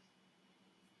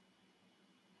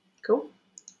 Cool.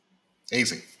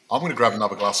 Easy. I'm going to grab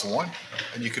another glass of wine,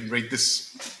 and you can read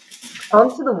this. On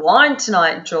to the wine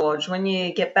tonight, George. When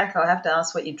you get back, I'll have to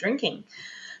ask what you're drinking.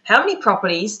 How many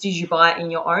properties did you buy in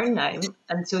your own name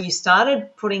until you started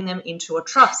putting them into a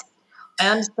trust? I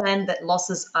understand that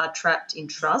losses are trapped in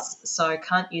trust, so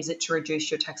can't use it to reduce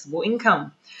your taxable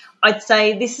income. I'd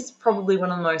say this is probably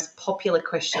one of the most popular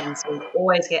questions we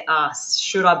always get asked.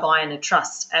 Should I buy in a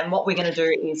trust? And what we're going to do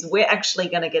is we're actually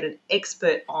going to get an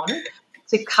expert on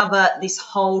to cover this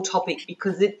whole topic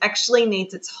because it actually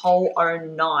needs its whole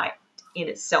own night in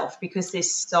itself because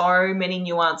there's so many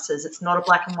nuances. It's not a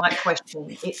black and white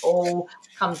question. It all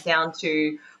comes down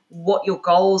to what your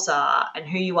goals are and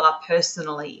who you are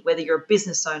personally, whether you're a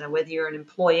business owner, whether you're an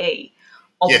employee,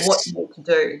 of Yes. what you need to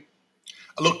do.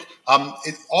 Look,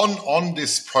 on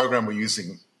this program we're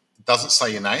using, it doesn't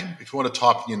say your name. If you want to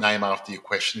type in your name after your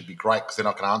question, it'd be great because then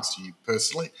I can answer you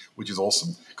personally, which is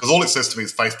awesome. Because all it says to me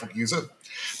is Facebook user.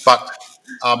 But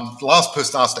the last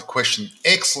person asked that question,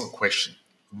 excellent question,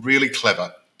 really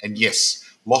clever. And yes,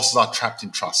 losses are trapped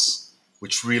in trusts,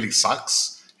 which really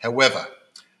sucks. However,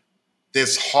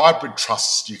 there's hybrid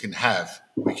trusts you can have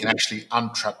where you can actually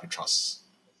untrap your trusts.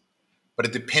 But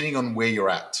it depending on where you're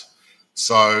at.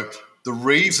 So the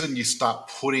reason you start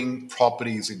putting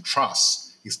properties in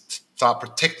trusts is to start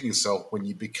protecting yourself when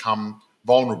you become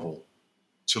vulnerable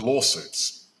to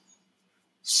lawsuits.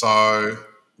 So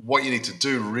what you need to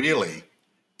do really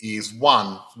is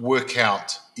one, work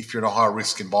out if you're in a high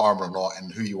risk environment or not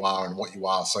and who you are and what you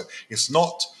are. So it's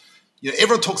not,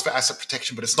 everyone talks about asset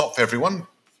protection, but it's not for everyone.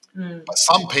 But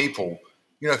some people,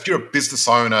 if you're a business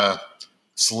owner,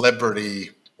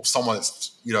 celebrity, or someone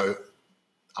that's,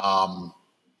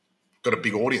 got a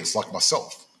big audience like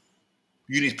myself,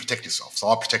 you need to protect yourself. So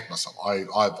I protect myself.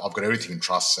 I've got everything in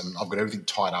trusts and I've got everything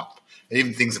tied up. And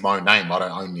even things in my own name I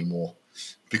don't own anymore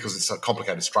because it's a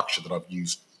complicated structure that I've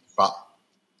used. But,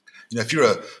 if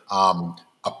you're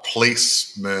a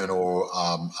policeman or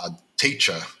a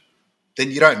teacher,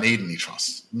 then you don't need any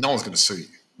trust. No one's going to sue you.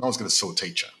 No one's going to sue a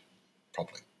teacher,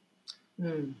 probably.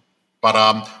 But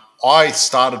I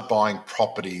started buying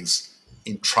properties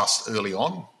in trust early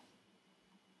on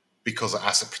because of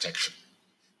asset protection.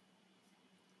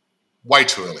 Way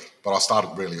too early, but I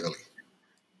started really early.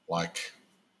 Like,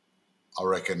 I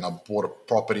reckon I bought a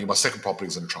property. My second property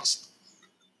was in trust.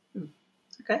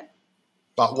 Okay.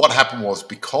 But what happened was,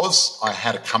 because I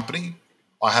had a company,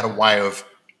 I had a way of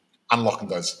unlocking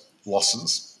those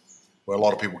losses where a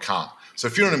lot of people can't. So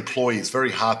if you're an employee, it's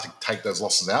very hard to take those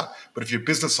losses out. But if you're a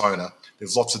business owner,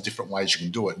 there's lots of different ways you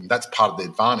can do it. And that's part of the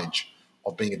advantage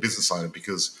of being a business owner,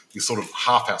 because you're sort of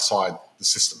half outside the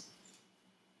system.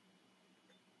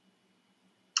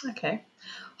 Okay.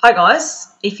 Hi, guys.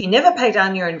 If you never pay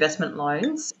down your investment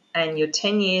loans and your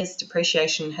 10 years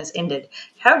depreciation has ended,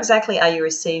 how exactly are you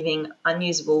receiving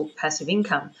unusable passive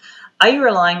income? Are you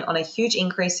relying on a huge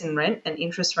increase in rent and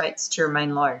interest rates to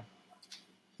remain low?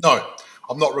 No,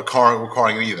 I'm not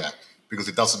requiring any of that, because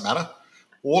it doesn't matter.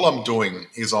 All I'm doing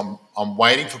is I'm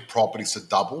waiting for properties to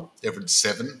double every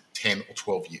 7, 10 or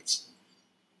 12 years.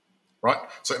 Right?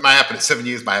 So it may happen at 7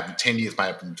 years, may happen in 10 years, may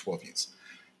happen in 12 years.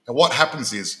 And what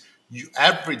happens is you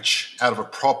average out of a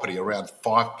property around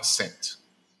 5%.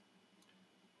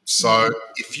 So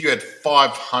if you had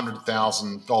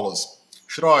 $500,000,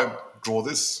 should I draw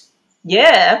this?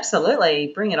 Yeah,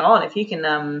 absolutely. Bring it on. If you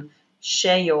can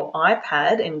share your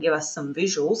iPad and give us some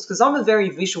visuals, because I'm a very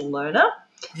visual learner.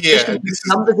 Yeah. Especially with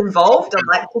numbers involved. I'd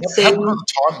like to see. Have we got the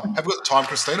time? Have we got the time,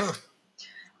 Christina?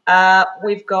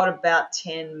 We've got about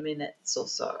 10 minutes or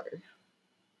so.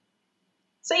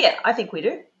 So, yeah, I think we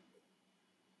do.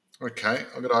 Okay,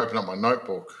 I'm going to open up my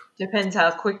notebook. Depends how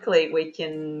quickly we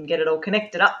can get it all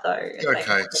connected up, though.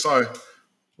 Okay, so,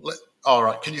 all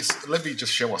right, let me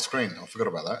just share my screen. I forgot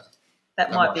about that.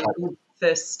 That might be a good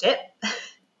first step.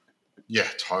 Yeah,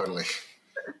 totally.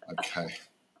 Okay.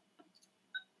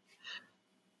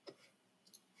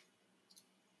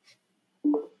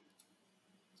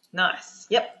 Nice.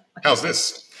 Yep. Okay. How's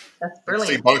this? That's brilliant.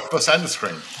 See both of us and the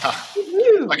screen.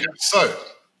 Okay, so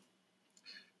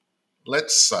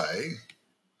let's say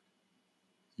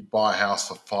you buy a house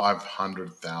for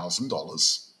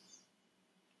 $500,000,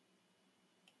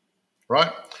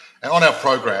 right? And on our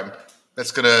program,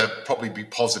 that's going to probably be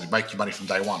positive, make you money from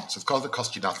day one. So it's going to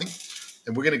cost you nothing.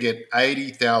 And we're going to get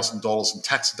 $80,000 in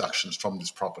tax deductions from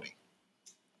this property.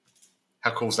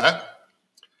 How cool is that?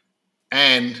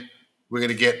 And we're going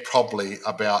to get probably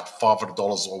about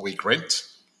 $500 a week rent.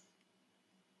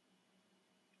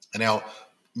 And our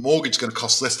mortgage is going to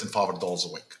cost less than $500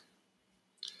 a week.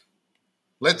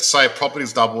 Let's say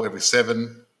properties double every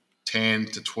 7, 10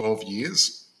 to 12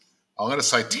 years. I'm going to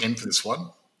say 10 for this one.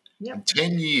 Yep. In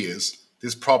 10 years,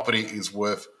 this property is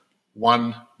worth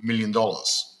 $1 million.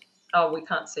 Oh, we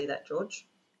can't see that, George.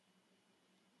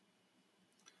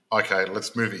 Okay,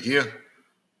 let's move it here.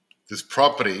 This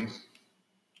property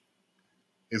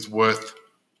is worth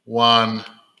 $1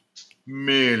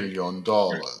 million.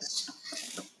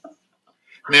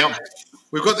 Now,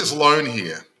 we've got this loan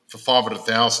here for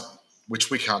 $500,000, which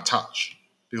we can't touch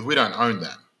because we don't own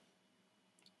that.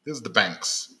 This is the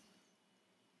banks.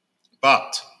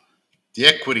 But the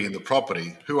equity in the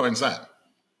property, who owns that?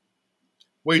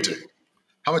 We do.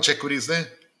 How much equity is there?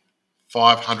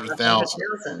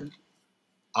 $500,000.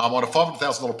 On a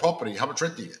 $500,000 property, how much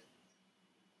rent do you get?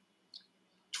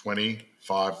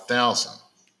 $25,000.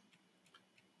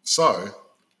 So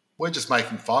we're just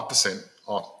making 5%.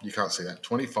 Oh, you can't see that.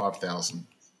 25,000.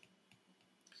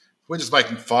 We're just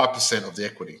making 5% of the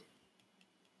equity.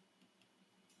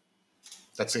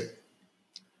 That's it.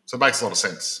 So it makes a lot of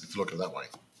sense if you look at it that way.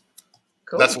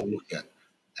 Cool. That's what we're looking at.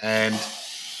 And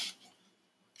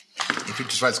if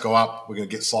interest rates go up, we're going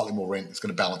to get slightly more rent. It's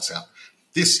going to balance out.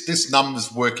 This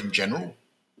numbers work in general.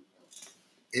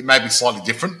 It may be slightly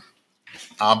different.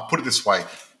 Put it this way.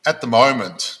 At the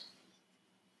moment,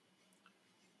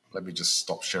 let me just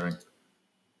stop sharing.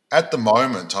 At the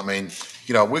moment, I mean,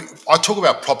 I talk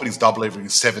about properties double every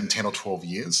 7, 10 or 12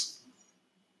 years.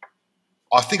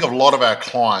 I think a lot of our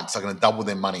clients are going to double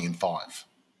their money in 5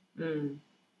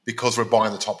 because we're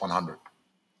buying the top 100.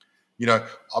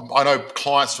 I know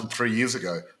clients from 3 years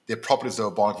ago, their properties they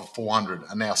were buying for 400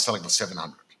 are now selling for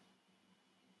 700,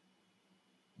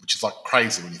 which is like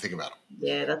crazy when you think about it.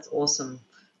 Yeah, that's awesome.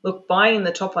 Look, buying in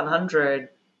the top 100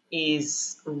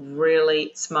 is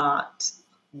really smart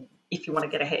if you want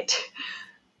to get ahead.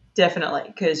 Definitely,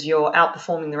 because you're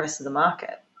outperforming the rest of the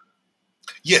market.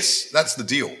 Yes, that's the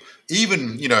deal.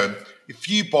 Even, if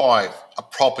you buy a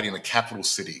property in a capital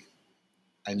city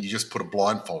and you just put a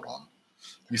blindfold on,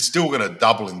 you're still going to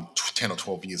double in 10 or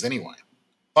 12 years anyway.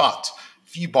 But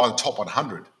if you buy the top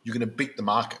 100, you're going to beat the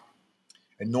market.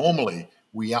 And normally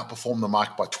we outperform the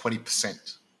market by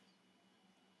 20%.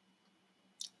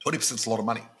 20% is a lot of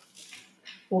money.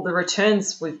 Well, the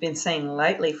returns we've been seeing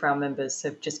lately for our members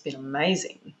have just been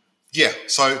amazing. Yeah,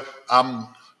 so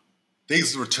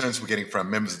these are the returns we're getting from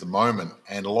our members at the moment,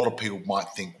 and a lot of people might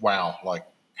think, wow, like,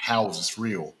 how is this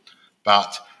real?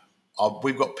 But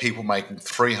we've got people making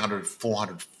 300,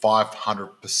 400,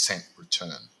 500%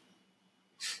 return,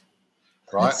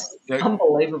 right? That's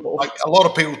unbelievable. Like a lot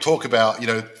of people talk about,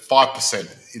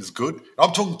 5% is good.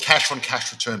 I'm talking cash on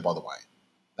cash return, by the way.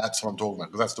 That's what I'm talking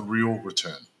about, because that's the real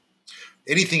return.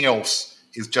 Anything else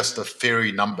is just a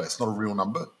fairy number. It's not a real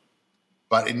number,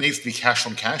 but it needs to be cash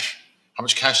on cash. How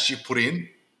much cash do you put in?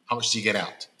 How much do you get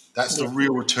out? That's the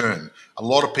real return. A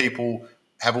lot of people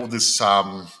have all this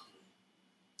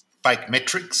fake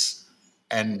metrics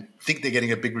and think they're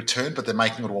getting a big return, but they're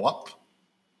making it all up,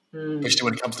 especially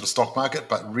when it comes to the stock market.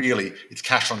 But really, it's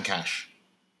cash on cash.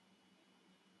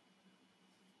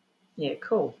 Yeah,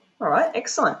 cool. All right,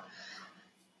 excellent.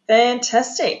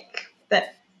 Fantastic.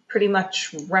 That pretty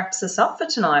much wraps us up for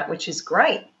tonight, which is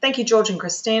great. Thank you, George and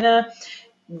Christina.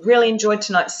 Really enjoyed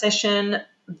tonight's session.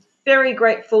 Very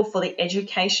grateful for the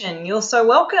education. You're so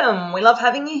welcome. We love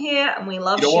having you here, and we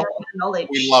love sharing our knowledge.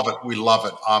 We love it. We love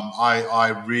it.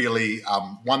 I really,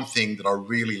 one thing that I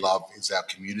really love is our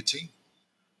community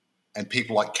and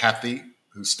people like Kathy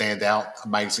who stand out,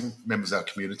 amazing members of our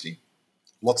community.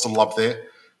 Lots of love there.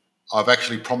 I've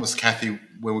actually promised Kathy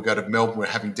when we go to Melbourne, we're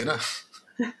having dinner.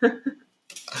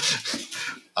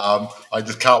 I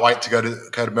just can't wait to go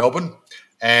to Melbourne.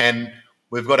 And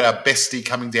we've got our bestie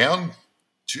coming down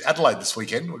to Adelaide this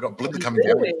weekend. We've got Belinda coming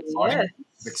down. Yes.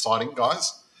 It's exciting,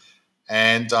 guys.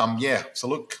 And so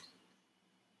look,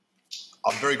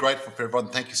 I'm very grateful for everyone.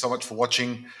 Thank you so much for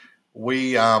watching.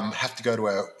 We have to go to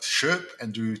our SHERP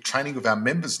and do training with our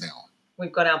members now.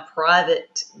 We've got our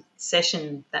private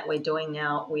session that we're doing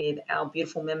now with our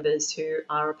beautiful members who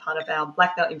are a part of our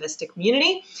Black Belt Investor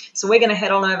community. So we're going to head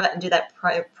on over and do that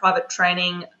private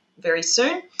training very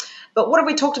soon. But what have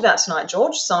we talked about tonight,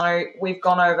 George? So we've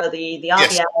gone over the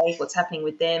RBA, what's happening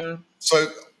with them.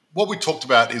 So what we talked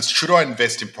about is, should I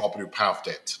invest in property or pay off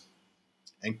debt?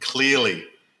 And clearly,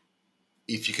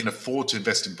 if you can afford to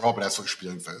invest in property, that's what you should be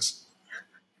doing first.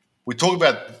 We talk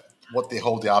about what the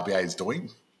RBA is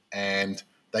doing, and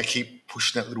they keep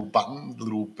pushing that little button, the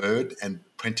little bird, and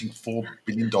printing $4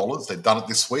 billion. They've done it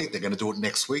this week. They're going to do it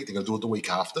next week. They're going to do it the week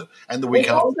after, and the week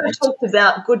after. We also talked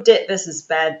about good debt versus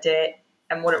bad debt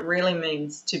and what it really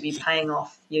means to be paying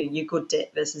off your good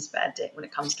debt versus bad debt when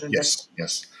it comes to investing.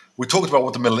 Yes. We talked about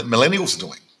what the millennials are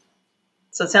doing.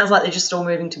 So it sounds like they're just all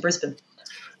moving to Brisbane.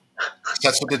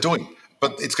 That's what they're doing.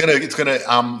 But it's going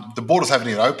to. The borders haven't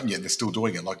even opened yet. They're still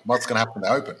doing it. Like, what's going to happen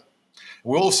when they open?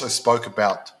 We also spoke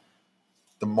about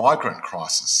the migrant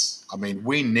crisis. I mean,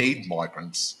 we need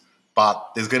migrants,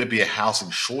 but there's going to be a housing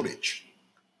shortage.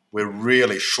 We're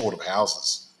really short of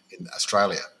houses in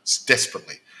Australia,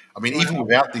 desperately. I mean, even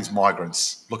without these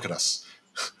migrants, look at us.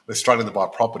 We're struggling to buy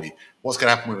property. What's going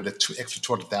to happen when the extra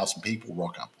 200,000 people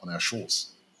rock up on our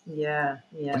shores? Yeah.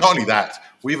 But not only that,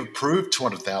 we've approved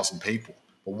 200,000 people.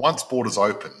 But once borders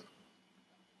open,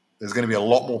 there's going to be a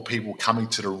lot more people coming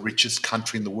to the richest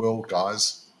country in the world,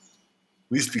 guys.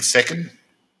 We used to be second.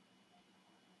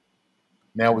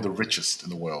 Now we're the richest in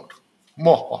the world.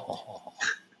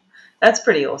 That's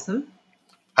pretty awesome.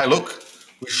 Hey, look,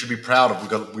 we should be proud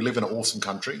of. We live in an awesome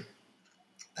country,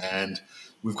 and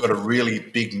we've got a really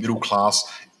big middle class.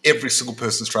 Every single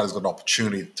person in Australia's got an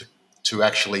opportunity to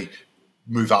actually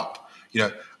move up.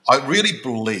 I really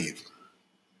believe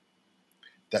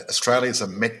that Australia is a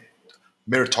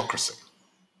meritocracy,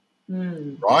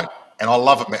 right? And I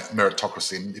love a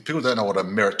meritocracy. And if people don't know what a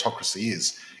meritocracy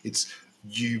is, it's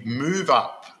you move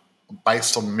up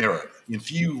based on merit.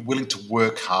 If you're willing to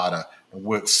work harder and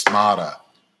work smarter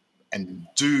and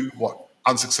do what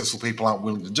unsuccessful people aren't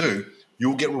willing to do,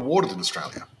 you'll get rewarded in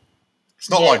Australia. It's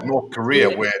not like North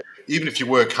Korea where even if you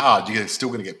work hard, you're still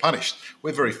going to get punished.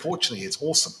 We're very fortunate here. It's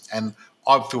awesome. And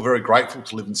I feel very grateful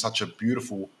to live in such a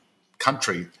beautiful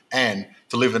country and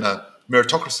to live in a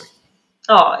meritocracy.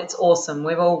 Oh, it's awesome.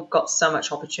 We've all got so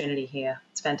much opportunity here.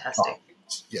 It's fantastic. Oh,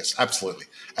 yes, absolutely.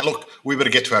 And look, we better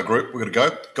get to our group. We're going to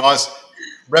go. Guys,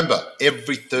 remember,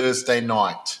 every Thursday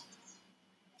night,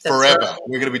 forever,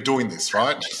 we're going to be doing this,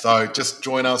 right? So just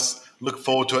join us. Look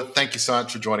forward to it. Thank you so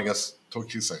much for joining us. Talk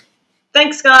to you soon.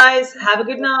 Thanks, guys. Have a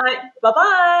good night.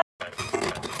 Bye-bye.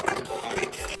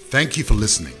 Thank you for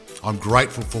listening. I'm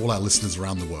grateful for all our listeners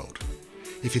around the world.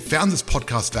 If you found this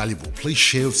podcast valuable, please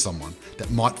share with someone that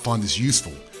might find this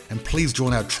useful, and please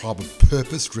join our tribe of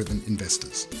purpose-driven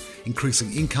investors.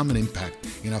 increasing income and impact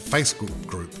in our Facebook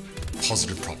group,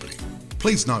 Positive Property.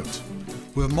 Please note,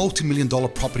 with a multi-million-dollar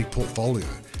property portfolio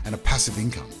and a passive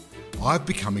income, I've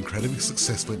become incredibly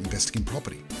successful in investing in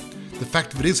property. The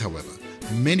fact of it is, however,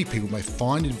 many people may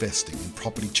find investing in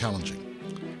property challenging.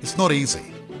 It's not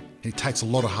easy, and it takes a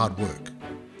lot of hard work.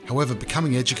 However,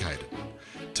 becoming educated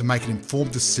to make an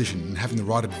informed decision and having the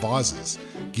right advisors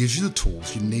gives you the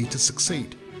tools you need to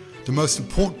succeed. The most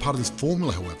important part of this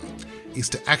formula, however, is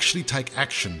to actually take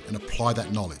action and apply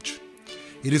that knowledge.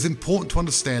 It is important to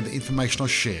understand the information I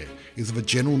share is of a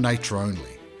general nature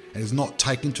only and is not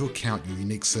taking into account your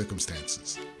unique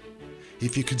circumstances.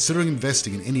 If you're considering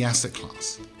investing in any asset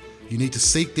class, you need to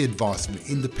seek the advice of an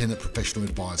independent professional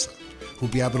advisor who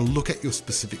will be able to look at your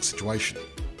specific situation.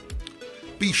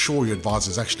 Be sure your advisor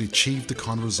has actually achieved the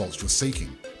kind of results you're seeking.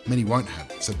 Many won't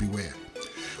have, so beware.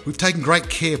 We've taken great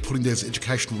care putting those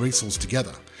educational resources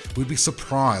together. We'd be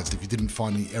surprised if you didn't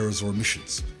find any errors or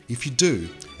omissions. If you do,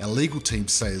 our legal team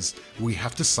says we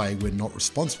have to say we're not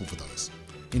responsible for those.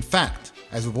 In fact,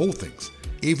 as with all things,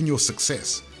 even your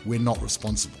success, we're not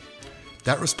responsible.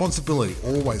 That responsibility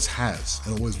always has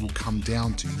and always will come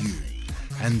down to you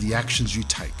and the actions you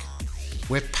take.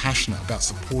 We're passionate about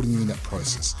supporting you in that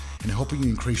process and helping you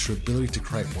increase your ability to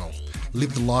create wealth,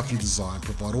 live the life you desire, and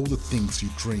provide all the things you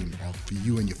dream of for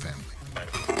you and your family.